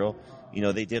Gabriel.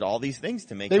 They did all these things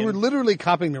to make They were literally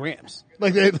copying the Rams.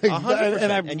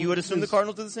 100%. And you would assume the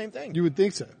Cardinals did the same thing. You would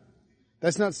think so.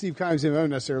 That's not Steve Keim's MO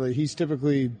necessarily. He's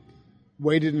typically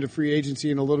waded into free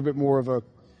agency in a little bit more of a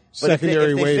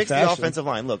secondary way fashion. The offensive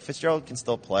line. Look, Fitzgerald can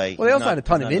still play. Well, they also had a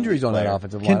ton of injuries on that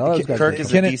offensive line. Kirk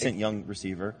is a decent young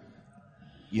receiver.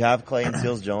 You have Clay and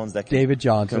Seals Jones that can David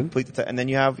Johnson complete and then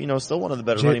you have still one of the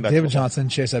better running backs. David Johnson,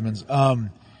 Chase Edmonds.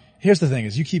 Here's the thing: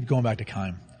 is you keep going back to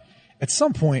Keim. At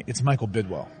some point, it's Michael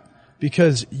Bidwell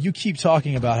because you keep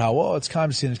talking about how it's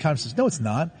Keim's season. Keim says no, it's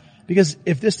not, because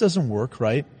if this doesn't work,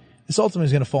 right, this ultimately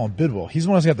is going to fall on Bidwell. He's the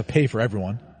one who's going to have to pay for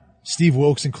everyone. Steve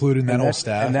Wilkes included in that whole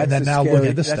staff, and then now look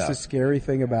at this staff. That's the scary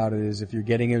thing about it is if you're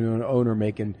getting into an owner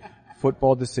making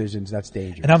football decisions, that's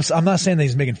dangerous. And I'm not saying that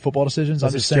he's making football decisions.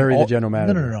 I'm just saying the general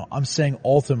manager. No. I'm saying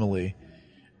ultimately,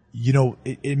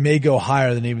 it may go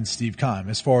higher than even Steve Keim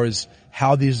as far as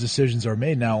how these decisions are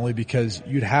made now, only because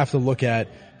you'd have to look at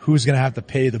who's going to have to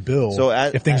pay the bill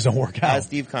if things don't work out. As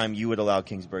Steve Keim, you would allow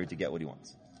Kingsbury to get what he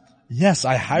wants. Yes,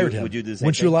 I hired him. Would you do the same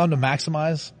Wouldn't you allow him to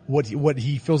maximize what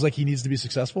he feels like he needs to be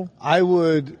successful? I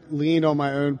would lean on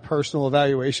my own personal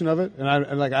evaluation of it, and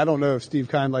I don't know if Steve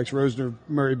Keim likes Rosen or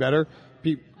Murray better.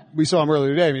 We saw him earlier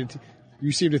today. I mean,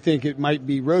 you seem to think it might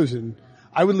be Rosen.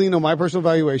 I would lean on my personal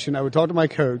evaluation. I would talk to my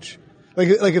coach. Like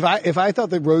if I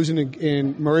thought that Rosen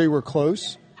and Murray were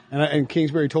close, and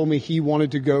Kingsbury told me he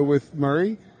wanted to go with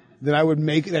Murray, then I would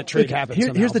make that trade happen.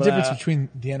 Here's the difference between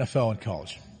the NFL and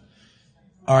college.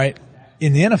 All right.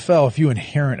 In the NFL, if you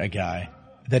inherit a guy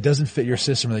that doesn't fit your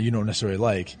system or that you don't necessarily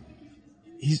like,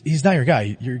 he's not your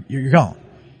guy. You're gone.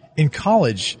 In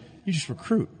college, you just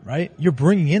recruit, right? You're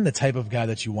bringing in the type of guy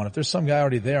that you want. If there's some guy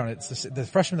already there and it's the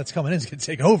freshman that's coming in is going to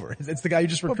take over. It's the guy you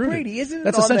just recruited. But Brady,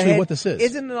 that's essentially what this is.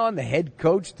 Isn't it on the head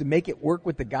coach to make it work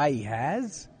with the guy he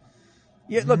has?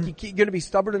 Yeah, look, you're going to be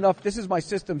stubborn enough. This is my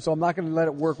system, so I'm not going to let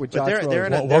it work with Josh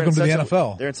Rosen. Welcome to the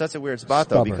NFL. They're in such a weird spot,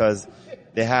 though, because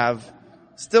they have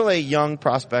still a young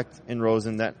prospect in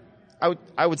Rosen that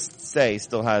I would say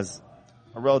still has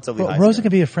a relatively high. Rosen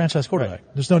can be a franchise quarterback.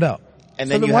 Right. There's no doubt.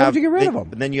 And then why would you get rid of him?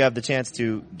 But then you have the chance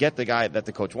to get the guy that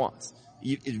the coach wants.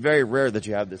 It's very rare that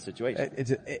you have this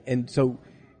situation. And so,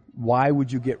 why would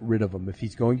you get rid of him if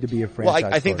he's going to be a franchise?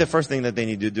 Well, I think the first thing that they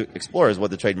need to explore is what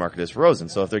the trade market is for Rosen.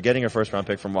 So if they're getting a first round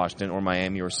pick from Washington or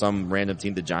Miami or some random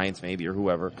team, the Giants maybe or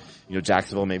whoever,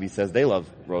 Jacksonville maybe says they love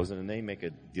Rosen and they make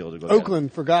a deal to go.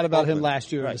 Oakland forgot about him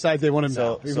last year and decided they want him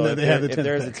now. Even though they have the 10th if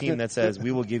there's pick. a team that says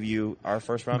we will give you our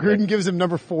first round Gruden pick, gives him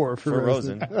number 4 for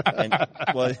Rosen. And,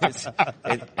 well, it's your.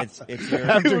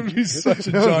 That would be such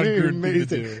a John Gruden thing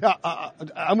to do.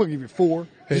 I'm going to give you 4.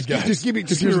 Hey, guys, just give me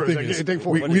 2 zeros. Take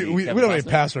 4. We don't have any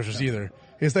pass rushers either.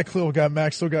 Is that Khalil guy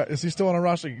Max is he still on a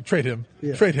roster? Trade him.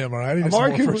 Yeah. Trade him, all right? I need some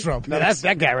more first round picks. No, that's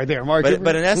that guy right there, Mark.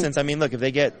 But in essence, I mean, look, if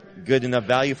they get good enough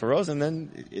value for Rosen,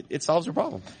 then it solves your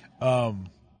problem. Other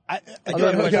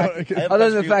than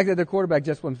the fact that the quarterback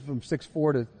just went from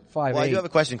 6'4" to 5'8". Well, I do have a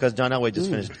question because John Elway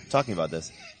just finished talking about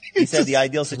this. He said the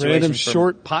ideal situation random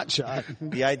short pot shot.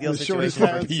 The ideal situation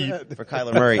for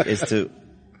Kyler Murray is to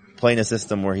play in a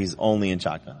system where he's only in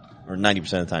shotgun. Or 90% of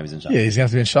the time he's in shotgun. Yeah, he's going to have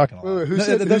to be in shotgun. Wait, who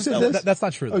said this? That's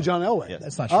not true, though. Oh, John Elway. Yeah.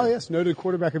 That's not true. Oh, yes. Noted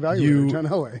quarterback evaluator, John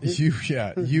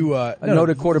Elway. A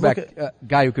noted quarterback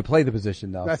guy who could play the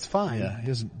position, though. That's fine. Yeah, he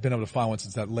hasn't been able to find one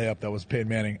since that layup that was Peyton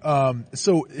Manning.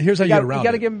 So here's how you get around it. You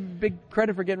got to give him big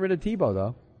credit for getting rid of Tebow,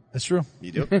 though. That's true.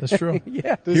 You do? That's true.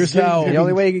 Yeah. Here's how. The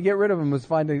only way you could get rid of him was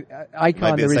find an icon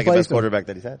Might be to the second replace best him. quarterback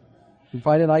that he's had.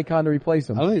 Find an icon to replace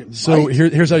him. So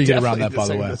here's how you get around that, by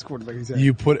the way.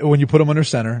 When you put him under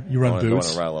center, you run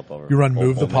boots, you run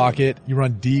move the pocket, you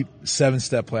run deep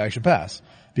 7-step play action pass.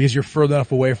 Because you're further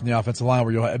enough away from the offensive line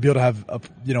where you'll be able to have a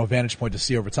vantage point to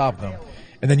see over top of them.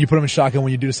 And then you put them in shotgun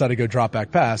when you do decide to go drop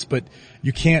back pass, but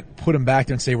you can't put them back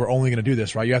there and say we're only going to do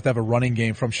this, right? You have to have a running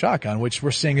game from shotgun, which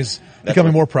we're seeing is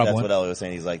becoming more prevalent. That's what Elliot was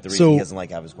saying. He's like, the reason he doesn't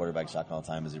like having his quarterback shotgun all the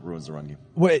time is it ruins the run game.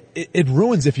 Well, it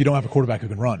ruins if you don't have a quarterback who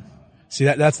can run. See,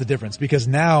 that's the difference. Because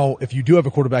now, if you do have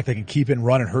a quarterback that can keep it and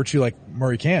run and hurt you like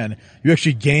Murray can, you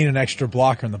actually gain an extra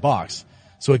blocker in the box.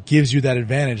 So it gives you that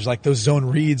advantage. Like those zone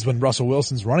reads when Russell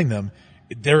Wilson's running them,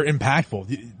 they're impactful.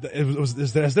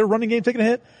 Has their running game taken a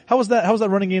hit? How was that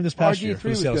running game this past year? RG3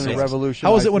 was going to revolutionize.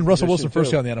 How was it when Russell Wilson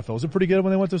first got in the NFL? Was it pretty good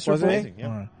when they went to the Super Bowl?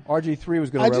 Yeah. RG3 was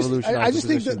going to revolutionize. I just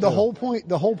think that the whole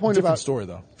point about story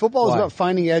though. Football is about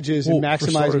finding edges and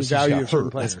maximizing value of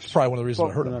certain players. That's probably one of the reasons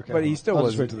it hurt him. Okay. But he still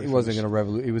wasn't going to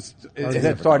revolutionize. It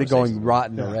had started going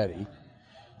rotten already.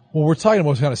 Well, we're talking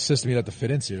about what kind of system he'd have to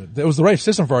fit into. It was the right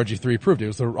system for RG3. Proved it. It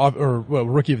was the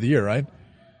rookie of the year, right?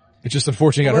 It's just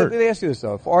unfortunate he got hurt. Let me ask you this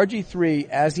though: if RG3,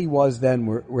 as he was then,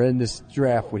 we're in this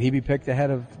draft, would he be picked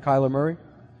ahead of Kyler Murray?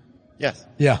 Yes.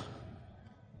 Yeah.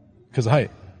 Because of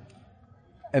height.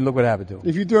 And look what happened to him.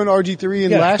 If you threw an RG3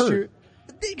 in last year.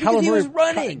 Because he was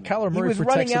running. Kyler Murray he was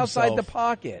running outside the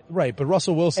pocket. Right, but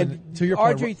Russell Wilson, and to your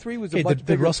point, RG3 was a much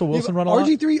bigger. Did Russell Wilson run a lot?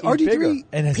 RG3,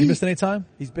 and has he missed any time?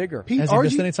 He's bigger. Has he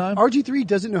missed any time? RG3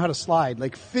 doesn't know how to slide.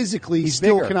 Like physically, he's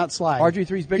still bigger. Cannot slide.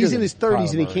 RG3's bigger. He's in his 30s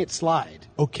and he can't slide.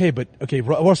 Okay, but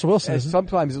Russell Wilson.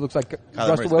 Sometimes it looks like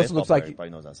Russell Wilson looks like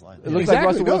knows how to slide. It looks like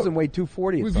Russell Wilson weighed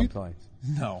 240 at sometimes.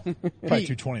 No, probably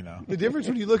 220 now. The difference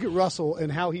when you look at Russell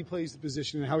and how he plays the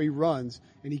position and how he runs,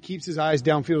 and he keeps his eyes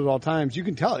downfield at all times, you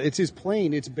can tell it's his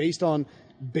plane. It's based on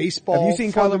baseball. Have you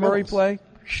seen Kyler Murray play?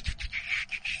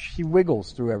 He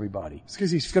wiggles through everybody. It's because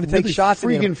he's going to take shots.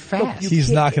 Freaking fast. He's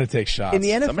not going to take shots. In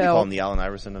the NFL, somebody call him the Allen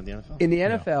Iverson of the NFL. In the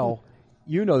NFL,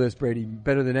 you know this, Brady,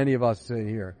 better than any of us sitting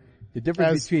here. The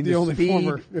difference between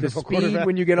the speed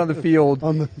when you get on the field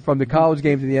from the college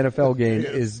game to the NFL game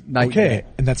is night and day.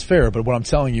 And that's fair, but what I'm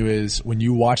telling you is when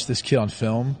you watch this kid on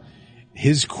film,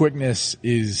 his quickness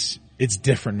it's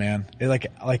different, man.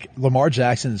 Like Lamar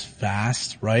Jackson is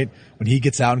fast, right? When he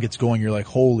gets out and gets going, you're like,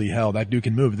 holy hell, that dude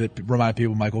can move. That remind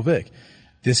people of Michael Vick.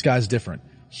 This guy's different.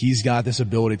 He's got this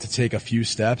ability to take a few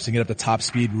steps and get up to top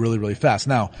speed really, really fast.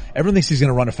 Now, everyone thinks he's going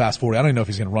to run a fast 40. I don't even know if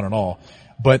he's going to run at all.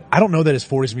 But I don't know that his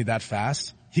 40 is going to be that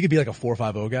fast. He could be like a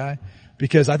 4.50 guy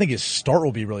because I think his start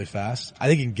will be really fast. I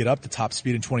think he can get up to top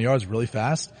speed in 20 yards really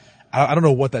fast. I don't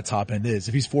know what that top end is.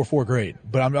 If he's 4.4, great.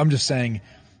 But I'm just saying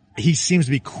he seems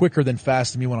to be quicker than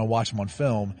fast to me when I watch him on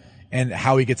film and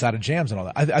how he gets out of jams and all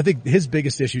that. I think his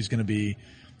biggest issue is going to be,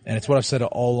 and it's what I've said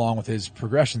all along with his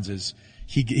progressions, is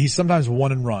he's sometimes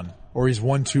 1 and run or he's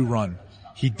 1-2 run.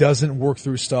 He doesn't work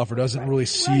through stuff or doesn't really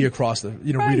see across the,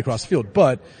 read across the field.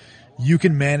 But you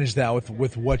can manage that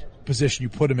with what position you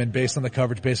put him in based on the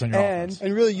coverage, based on your offense.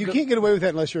 And really, you can't get away with that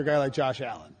unless you're a guy like Josh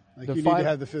Allen. Like you need to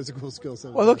have the physical skill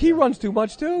set. Well, look, he runs too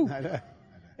much too.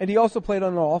 And he also played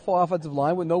on an awful offensive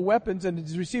line with no weapons, and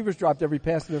his receivers dropped every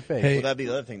pass in their face. Well, that'd be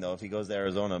the other thing, though. If he goes to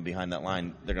Arizona behind that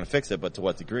line, they're going to fix it, but to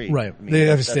what degree? Right. I mean, they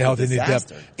have to stay healthy. They need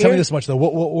depth. Tell me this much, though.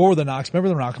 What were the knocks? Remember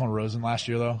the knock on Rosen last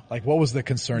year, though? Like, what was the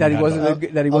concern? That he wasn't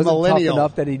tough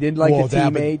enough, that he didn't like the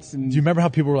teammates. And do you remember how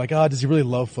people were like, does he really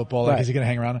love football? Like, is he going to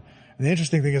hang around? And the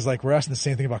interesting thing is, like, we're asking the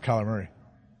same thing about Kyler Murray.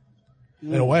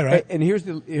 In a way, right? And here's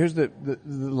the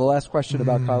last question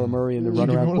about Kyler Murray and the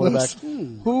runaround quarterback.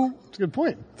 Who? It's a good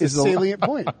point. It's a salient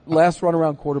point. Last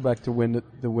runaround quarterback to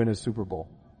win a Super Bowl.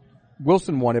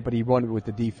 Wilson won it, but he won it with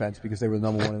the defense because they were the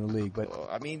number 1 in the league. But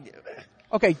I mean,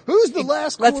 okay, who's the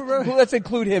last quarterback? Let's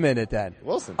include him in it then.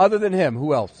 Wilson. Other than him,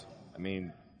 who else? I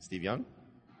mean, Steve Young.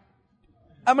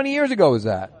 How many years ago was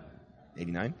that?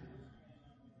 89.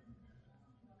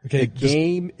 Okay, the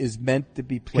game is meant to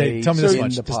be played. Okay, tell me this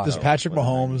much. The Does Patrick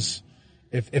Mahomes,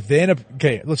 if they end up,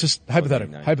 okay, let's just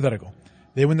hypothetical.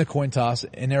 They win the coin toss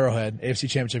in Arrowhead, AFC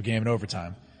Championship game in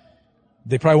overtime.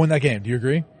 They probably win that game. Do you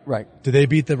agree? Right. Do they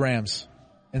beat the Rams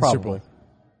in Super Bowl?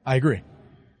 I agree.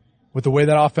 With the way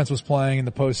that offense was playing in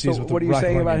the postseason. So what are you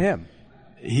saying about him?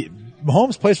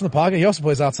 Mahomes plays from the pocket. He also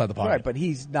plays outside the pocket. Right, but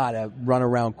he's not a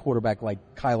run-around quarterback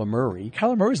like Kyler Murray.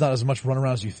 Kyler Murray's not as much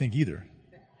run-around as you think either.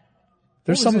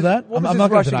 There's some of that. What was I'm his not going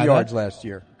to rushing deny yards that. last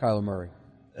year, Kyler Murray?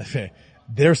 Okay.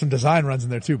 There's some design runs in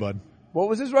there too, bud. What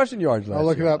was his rushing yards last year? I'll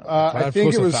look it up. I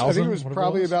think it was 1,000,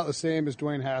 probably about the same as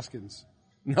Dwayne Haskins.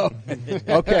 No.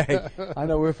 Okay. I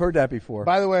know we've heard that before.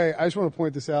 By the way, I just want to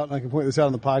point this out, and I can point this out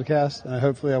on the podcast, and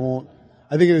hopefully I won't.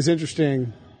 I think it is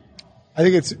interesting. I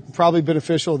think it's probably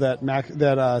beneficial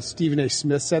that Stephen A.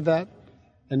 Smith said that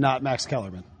and not Max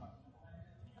Kellerman.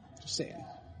 Just saying.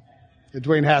 That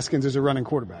Dwayne Haskins is a running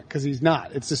quarterback, because he's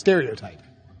not. It's a stereotype.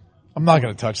 I'm not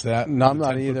going to touch that. No, I'm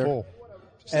not either.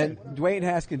 And Dwayne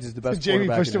Haskins is the best quarterback.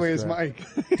 Jamie pushed away his draft. mic.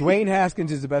 Dwayne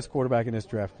Haskins is the best quarterback in this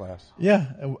draft class. Yeah.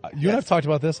 You and I have talked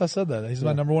about this. I said that. He's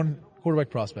my number one quarterback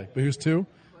prospect. But who's 2?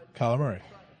 Kyler Murray.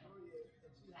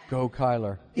 Go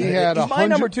Kyler. He's my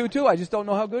number 2 too. I just don't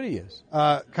know how good he is.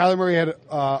 Kyler Murray had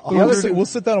We'll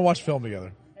sit down and watch film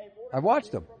together. I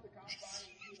watched him.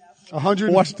 100.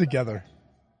 We'll watch it together.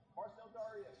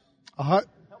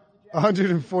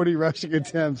 140 rushing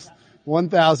attempts,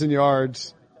 1,000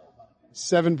 yards,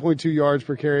 7.2 yards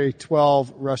per carry,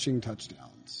 12 rushing touchdowns.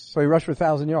 So he rushed for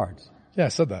 1,000 yards. Yeah, I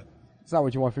said that. It's not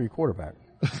what you want for your quarterback.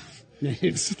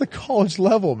 It's at the college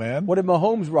level, man. What did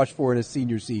Mahomes rush for in his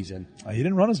senior season? He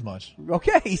didn't run as much.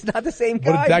 Okay, he's not the same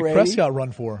guy, What did Dak Brady. Prescott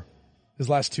run for his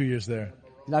last 2 years there?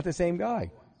 Not the same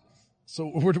guy. So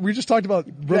we just talked about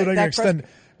whether or not Dak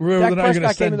you're going to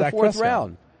Prescott came in the Dak fourth Prescott.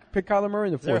 round. Pick Kyler Murray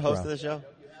in the Is there a fourth host round. of the show?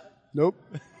 Nope.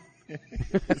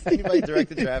 Does anybody direct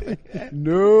the traffic?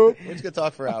 Nope. We're just going to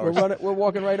talk for hours. We're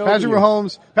walking right over Patrick you.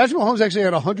 Mahomes actually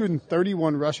had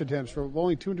 131 rush attempts for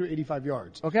only 285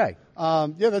 yards. Okay.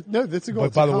 That's a goal.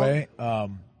 But by the way,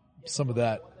 some of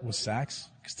that was sacks.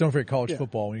 Because don't forget college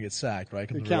football when you get sacked,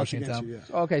 right? It counts against you,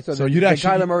 yeah. Okay, so you'd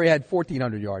actually Kyler Murray had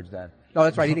 1,400 yards then. No,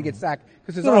 that's right. He didn't get sacked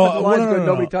because his offensive line's good.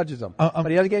 Nobody touches him. But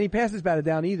he doesn't get any passes batted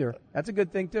down either. That's a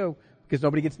good thing too because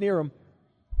nobody gets near him.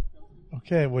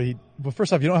 Okay, well,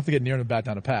 first off, you don't have to get near him to bat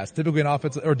down a pass. Typically, an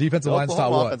offensive or defensive line's taught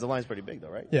what? Offensive line's pretty big, though,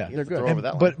 right? Yeah, they're good. Over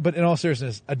that line. But in all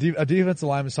seriousness, a defensive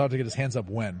lineman's taught to get his hands up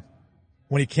when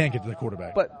he can't get to the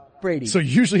quarterback. But Brady. So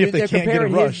usually, if they can't get a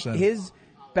rush, then his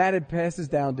batted passes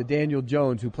down to Daniel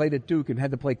Jones, who played at Duke and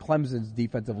had to play Clemson's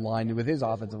defensive line with his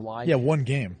offensive line. Yeah, one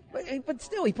game. But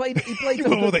still, he played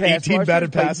some with good 18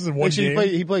 batted passes in one game.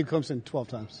 He played Clemson 12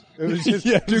 times. It was just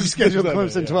Duke scheduled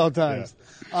Clemson 12 times.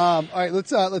 Yeah. All right,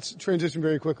 let's transition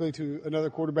very quickly to another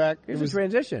quarterback. Here's a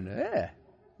transition. Yeah.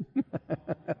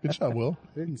 Good job, Will.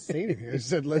 I didn't say anything. I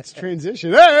said, let's transition.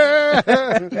 Is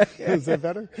that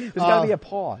better? There's got to be a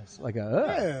pause. Like Nick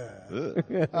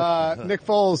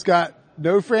Foles got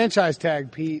no franchise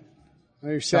tag, Pete.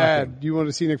 You're sad. Shocking. You want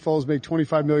to see Nick Foles make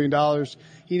 $25 million.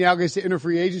 He now gets to enter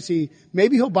free agency.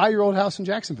 Maybe he'll buy your old house in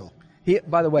Jacksonville.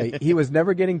 By the way, he was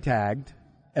never getting tagged,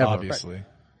 ever. Obviously.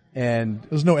 And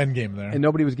there's no end game there. And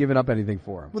nobody was giving up anything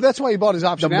for him. Well, that's why he bought his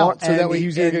option out, so that way he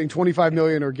was either getting $25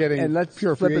 million or getting and let's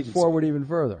pure flip free it agency. forward even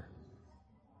further.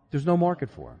 There's no market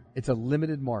for him. It's a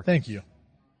limited market. Thank you.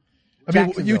 I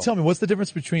mean, you tell me, what's the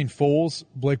difference between Foles,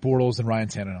 Blake Bortles, and Ryan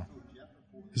Tannehill?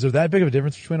 Is there that big of a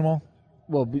difference between them all?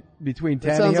 Well, between It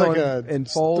sounds Tannehill like and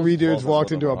Foles, three dudes Foles walked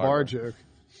is a into a little bar harder. joke.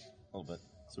 A little bit.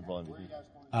 Super Bowl MVP.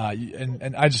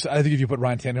 And I think if you put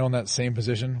Ryan Tannehill in that same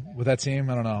position with that team,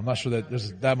 I don't know. I'm not sure that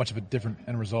there's that much of a different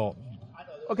end result.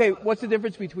 Okay, what's the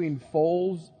difference between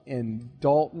Foles and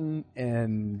Dalton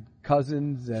and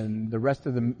Cousins and the rest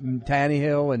of the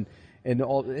Tannehill and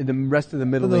the rest of the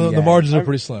middle of the margins are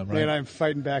pretty slim, right? Man, I'm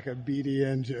fighting back a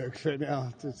BDN joke right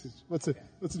now. What's the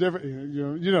difference?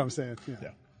 You know what I'm saying? Yeah.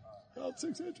 About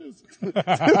 6 inches. Am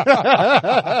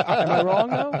I wrong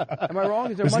though? Am I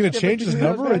wrong? Is there Is he much going to change his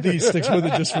difference number, or between do he sticks with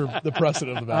it just for the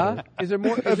precedent of the matter? Is there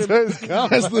more? That's what it's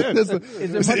called.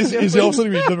 Is he also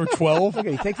going to be number 12?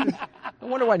 Okay, he takes this. I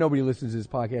wonder why nobody listens to this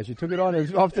podcast. You took it on; it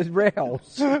was off the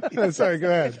rails. Sorry, go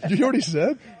ahead. You already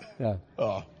said? Yeah.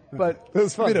 Oh. But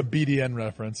That's I fine. made a BDN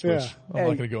reference, which I'm not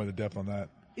going to go into depth on that.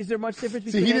 is there much difference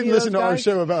between? See, he any didn't of listen those to our guys?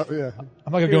 show about, yeah.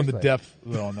 I'm not going to go into Seriously. depth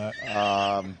though on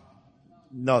that.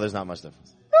 No, there's not much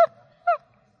difference.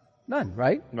 None,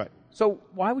 right? Right. So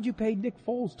why would you pay Nick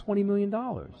Foles $20 million?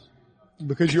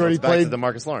 Because you already Back to played,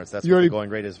 DeMarcus Lawrence. That's you what already- the going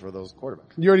rate is for those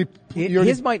quarterbacks. you already,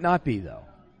 His might not be though.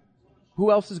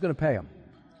 Who else is going to pay him?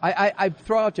 I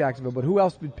throw out Jacksonville, but who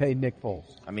else would pay Nick Foles?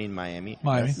 I mean, Miami.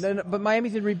 Miami. Yes. No, but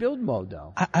Miami's in rebuild mode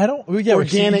though. I don't. Well, yeah,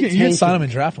 Organic you can sign him tanking.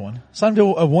 and draft one. Sign him to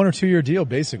a 1 or 2 year deal,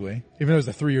 basically, even though it was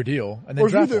a 3 year deal, and then or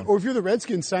draft one. if you're the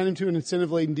Redskins, sign him to an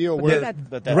incentive-laden deal where, Yeah,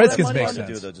 But the Redskins that's make hard to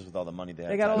sense. do, though, just with all the money they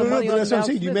have. They got all no, the money but on that's what I'm Dallas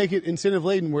saying. You Smith. make it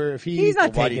incentive-laden where if He's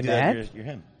not Why do you taking do that? that. You're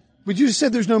him. But you just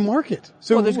said there's no market.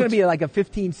 So there's going to be like a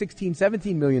 $15, $16,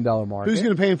 $17 million market. Who's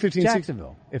going to pay him 15?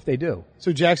 Jacksonville, if they do.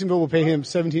 So Jacksonville will pay him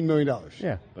 $17 million.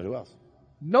 Yeah. But who else?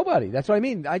 Nobody. That's what I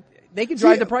mean. They can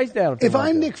drive the price down. If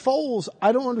I'm Nick Foles,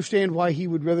 I don't understand why he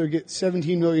would rather get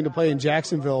 $17 million to play in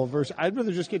Jacksonville versus I'd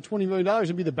rather just get $20 million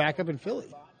and be the backup in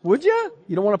Philly. Would you?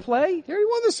 You don't want to play? Here he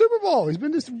won the Super Bowl. He's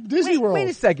been to Disney World. Wait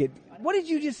a second. What did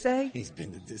you just say? He's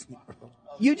been to Disney World.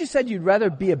 You just said you'd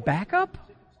rather be a backup?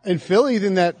 In Philly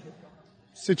than that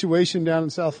situation down in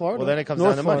South Florida. Well, then it comes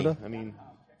down to money. I mean,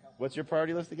 what's your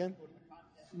priority list again?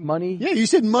 Money. Yeah, you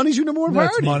said money's your number one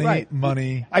priority.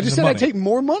 Money. I just said I'd take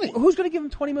more money. Who's going to give him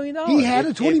 $20 million? He had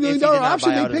a $20 million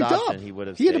option they picked up.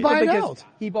 He had to buy it out.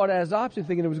 He bought out his option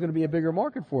thinking there was going to be a bigger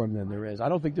market for him than there is. I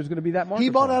don't think there's going to be that market. He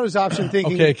bought out his option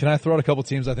thinking. Okay, can I throw out a couple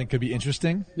teams I think could be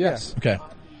interesting? Yes. Okay.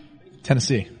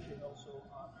 Tennessee.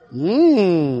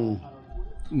 No.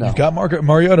 You've got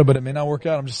Mariota, but it may not work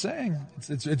out. I'm just saying.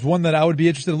 It's one that I would be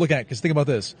interested in looking at, because think about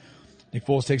this. Nick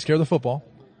Foles takes care of the football.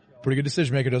 Pretty good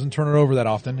decision maker. Doesn't turn it over that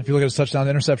often. If you look at his touchdown to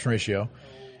interception ratio,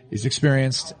 he's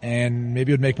experienced, and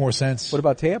maybe it would make more sense. What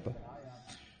about Tampa?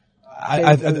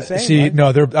 I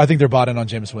think they're bought in on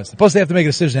Jameis Winston. Plus, they have to make a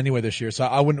decision anyway this year, so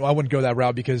I wouldn't go that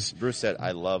route because Bruce said,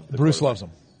 "I love." Bruce loves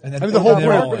him. And then, the whole point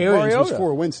was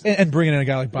for Winston, and bringing in a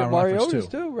guy like Byron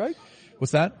Leftwich too, right?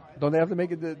 What's that? Don't they have to make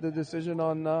the decision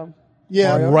on?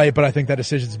 Yeah, Mariota? Right. But I think that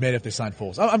decision's made if they sign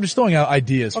Foles. I'm just throwing out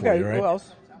ideas for you, right? Who else?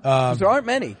 There aren't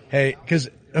many. Hey,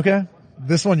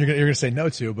 this one you're gonna say no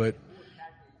to, but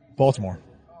Baltimore.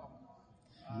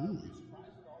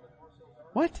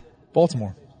 What?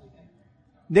 Baltimore.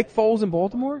 Nick Foles in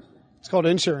Baltimore? It's called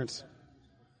insurance.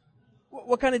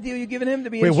 What kind of deal are you giving him to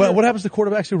be? Wait, what happens to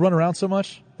quarterbacks who run around so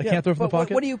much they can't throw from the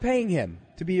pocket? What are you paying him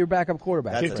to be your backup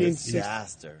quarterback? That's a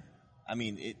disaster. I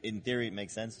mean, in theory, it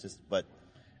makes sense. But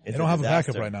they don't have a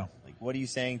backup right now. Like, what are you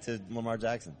saying to Lamar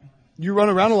Jackson? You run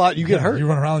around a lot, you get hurt. You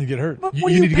run around and you get hurt. But you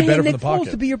what are you need to get better paying from the Nick Foles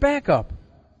pocket to be your backup?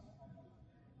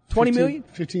 20 million?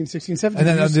 15, 16, 17.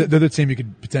 And then the other team you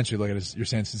could potentially look at is, you're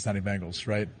saying Cincinnati Bengals,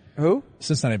 right? Who?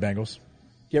 Cincinnati Bengals.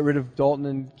 Get rid of Dalton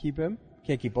and keep him?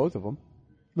 Can't keep both of them.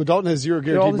 But Dalton has zero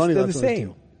guaranteed money. They're the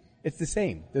same. It's the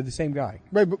same. They're the same guy.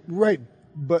 Right.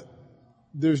 But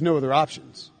there's no other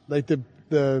options. Like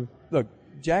the Look,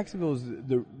 Jacksonville is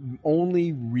the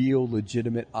only real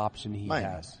legitimate option he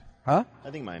has. Huh? I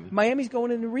think Miami. Miami's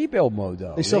going into rebuild mode,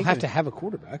 though. They still have to have a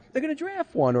quarterback. They're going to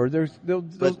draft one, or they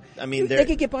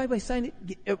could get by signing.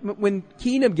 When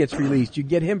Keenum gets released, you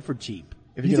get him for cheap.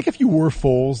 You think if you were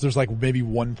Foles, there's like maybe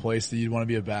one place that you'd want to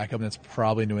be a backup, and that's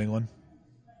probably New England?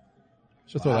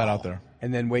 Just throw that out there.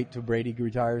 And then wait till Brady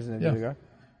retires, and then go.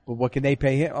 But what can they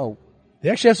pay him? Oh, they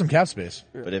actually have some cap space.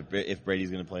 But if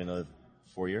Brady's going to play another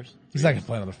 4 years, he's not going to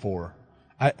play another 4.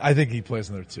 I think he plays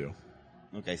another 2.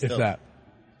 Okay, still. If that.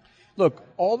 Look,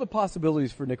 all the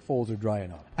possibilities for Nick Foles are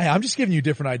drying up. Hey, I'm just giving you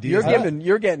different ideas.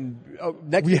 You're getting.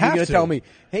 Next thing you're going to tell me,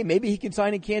 hey, maybe he can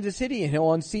sign in Kansas City and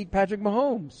he'll unseat Patrick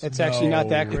Mahomes. That's actually not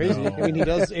that crazy. No. I mean, he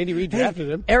does. Andy Reid drafted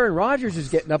him. Aaron Rodgers is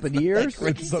getting up in years.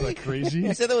 It's not that crazy.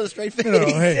 You said that with a straight face. No,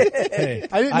 hey.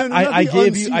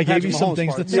 I gave you some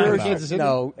things to think about.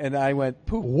 No, and I went.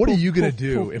 Poof, what are you going to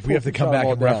do if we have to come back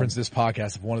and reference this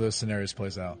podcast if one of those scenarios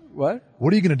plays out? What?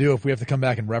 What are you going to do if we have to come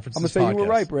back and reference this podcast? I'm going to say you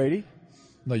were right, Brady.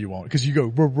 No, you won't, because you go,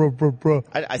 bro.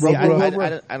 I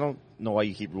don't know why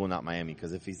you keep ruling out Miami,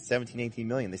 because if he's 17, 18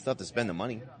 million, they still have to spend the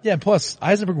money. Yeah, and plus,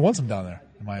 Eisenberg wants him down there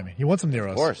in Miami. He wants him near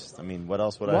us. Of course. I mean, what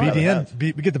else would I BDN,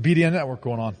 we get the BDN network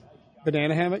going on.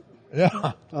 Banana hammock?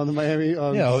 Yeah. On the Miami.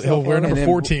 He'll wear number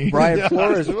 14. Brian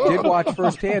Flores did watch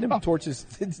firsthand him torch his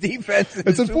defense.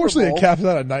 It's unfortunately it caps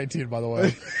out at 19, by the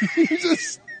way. You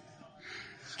just.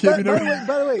 By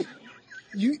the way,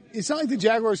 it's not like the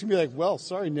Jaguars can be like, well,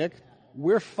 sorry, Nick.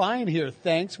 We're fine here,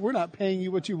 thanks. We're not paying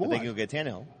you what you want. They can go get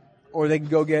Tannehill. Or they can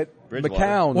go get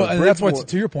McCown. Well, and that's why,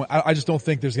 to your point, I just don't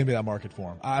think there's going to be that market for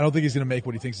him. I don't think he's going to make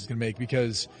what he thinks he's going to make,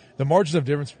 because the margins of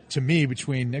difference, to me,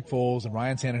 between Nick Foles and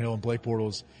Ryan Tannehill and Blake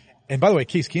Bortles, and by the way,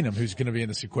 Case Keenum, who's going to be in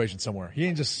this equation somewhere. He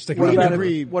ain't just sticking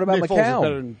around. What about Nick McCown? Foles is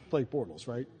better than Blake Bortles,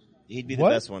 right? He'd be the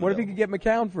best one. What if he could get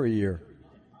McCown for a year?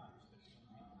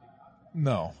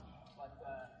 No.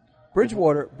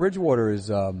 Bridgewater is,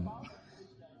 I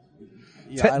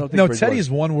don't think Teddy is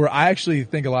one where I actually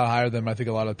think a lot higher than I think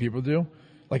a lot of people do.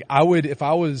 Like, I would, if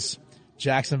I was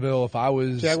Jacksonville, if I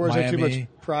was Jaguars Miami, have too much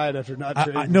pride after not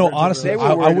trading. No, honestly,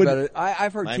 I would.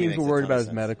 I've heard teams were worried about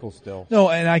his medical still. No,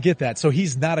 and I get that. So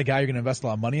he's not a guy you're going to invest a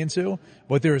lot of money into,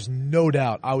 but there is no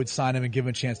doubt I would sign him and give him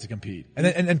a chance to compete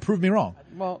and prove me wrong.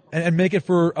 Well, and make it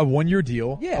for a 1-year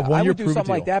deal. Yeah, a 1-year I would do something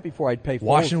deal. like that before I'd pay.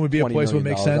 Washington would be a place that would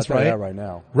make sense, right? Right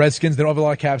now, Redskins, they don't have a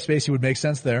lot of cap space. He would make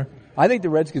sense there. I think the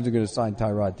Redskins are going to sign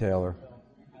Tyrod Taylor.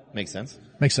 Makes sense.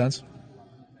 Makes sense.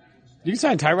 You can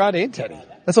sign Tyrod and Teddy.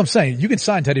 That's what I'm saying. You can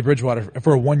sign Teddy Bridgewater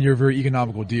for a 1 year, very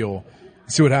economical deal.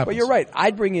 See what happens. But you're right.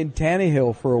 I'd bring in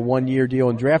Tannehill for a 1 year deal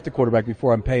and draft a quarterback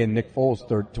before I'm paying Nick Foles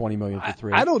 $20 million for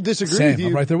 3. I don't disagree Same. with you.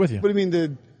 I'm right there with you. But I mean,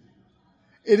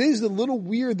 it is a little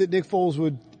weird that Nick Foles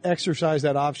would exercise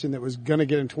that option that was going to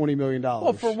get him $20 million.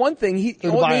 Well, for one thing,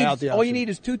 all you need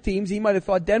is 2 teams. He might have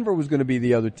thought Denver was going to be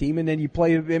the other team, and then you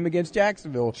play him against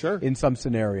Jacksonville in some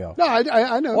scenario. No,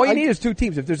 I know. All you need is 2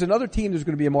 teams. If there's another team, there's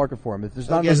going to be a market for him. If there's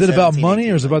not, is it about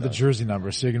money or is it about the jersey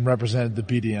number so you can represent the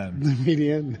BDN? The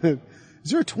BDN. Is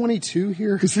there a 22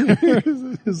 here? Is there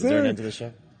an end to the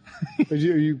show? Are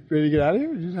you ready to get out of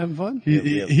here? Are you having fun?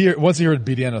 Once he heard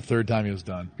BDN a third time, he was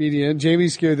done. BDN.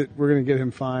 Jamie's scared that we're going to get him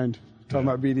fined talking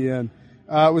about BDN.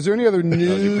 Was there any other news?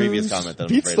 That was your previous comment.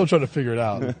 Pete's still trying to figure it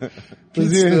out.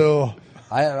 Pete's still.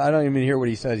 I don't even hear what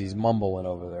he says. He's mumbling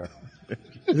over there.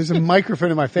 There's a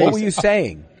microphone in my face. What were you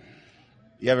saying?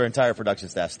 You have our entire production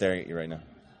staff staring at you right now.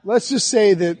 Let's just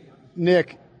say that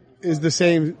Nick is the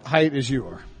same height as you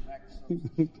are.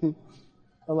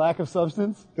 A lack of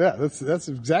substance? Yeah, that's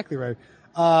exactly right.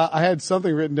 I had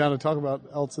something written down to talk about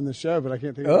else in the show, but I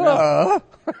can't think of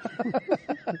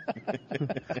it.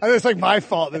 It's like my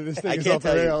fault that this thing is off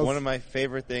the rails. One of my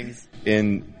favorite things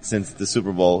since the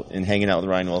Super Bowl in hanging out with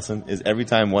Ryan Wilson is every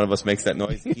time one of us makes that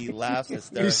noise, he laughs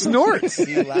hysterically. He snorts.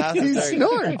 He laughs hysterically.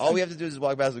 Snorts. All we have to do is just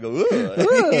walk past and go,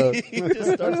 ugh. He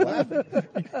just starts laughing.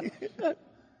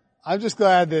 I'm just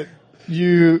glad that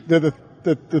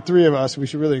the 3 of us, we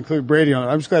should really include Brady on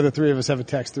it. I'm just glad the 3 of us have a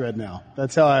text thread now.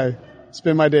 That's how I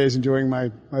spend my days, enjoying my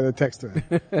text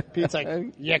thread. Pete's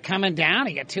like, you're coming down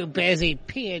or you're too busy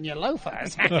peeing your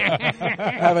loafers?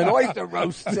 Having oyster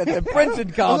roasts at the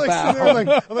Brinson compound.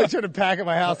 I'm like trying to pack at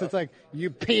my house. It's like,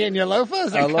 you peeing your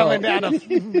loafers or coming down to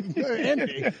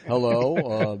Indy?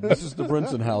 Hello, this is the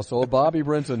Brinson household. Bobby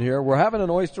Brinson here. We're having an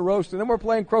oyster roast and then we're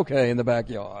playing croquet in the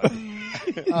backyard.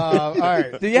 All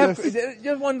right. Do you have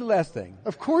just one last thing?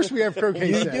 Of course we have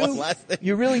croquet sets. One last thing.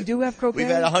 You really do have croquet? We've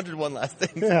had 101 last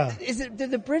things. Yeah.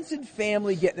 Did the Brinson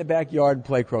family get in the backyard and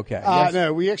play croquet? Yes.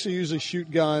 No, we actually usually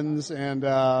shoot guns and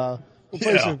we'll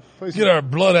get our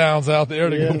bloodhounds out there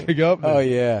to go pick up. Oh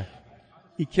yeah.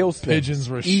 He kills pigeons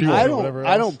things. or shoot or whatever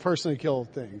else. I don't personally kill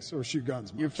things or shoot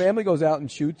guns much. Your family goes out and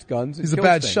shoots guns and He's a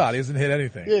bad shot. He doesn't hit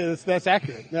anything. Yeah, that's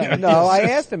accurate. No, I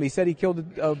asked him. He said he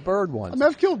killed a bird once. I mean,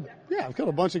 I've killed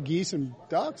a bunch of geese and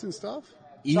ducks and stuff.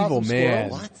 Evil man.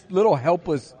 What? Little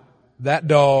helpless. That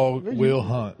dog will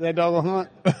hunt. That dog will hunt.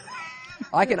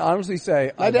 I can honestly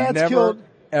say my dad's killed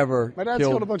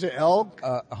a bunch of elk,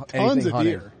 tons of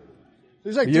deer.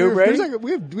 There's like deer.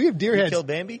 We have deer heads. You killed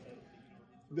Bambi?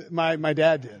 My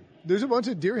dad did. There's a bunch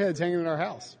of deer heads hanging in our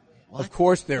house. What? Of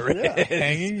course there is.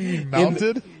 Hanging,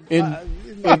 mounted?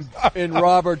 In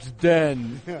Robert's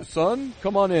den. Yeah. Son,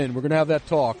 come on in. We're going to have that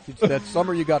talk. It's that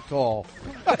summer you got tall.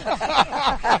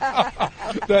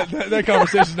 that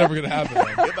conversation's never going to happen.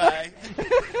 Man. Goodbye.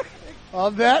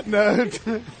 On that note,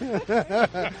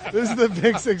 this is the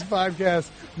Big Six Podcast.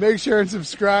 Make sure and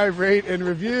subscribe, rate, and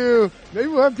review. Maybe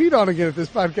we'll have Pete on again if this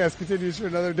podcast continues for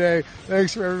another day.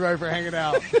 Thanks for everybody for hanging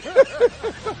out.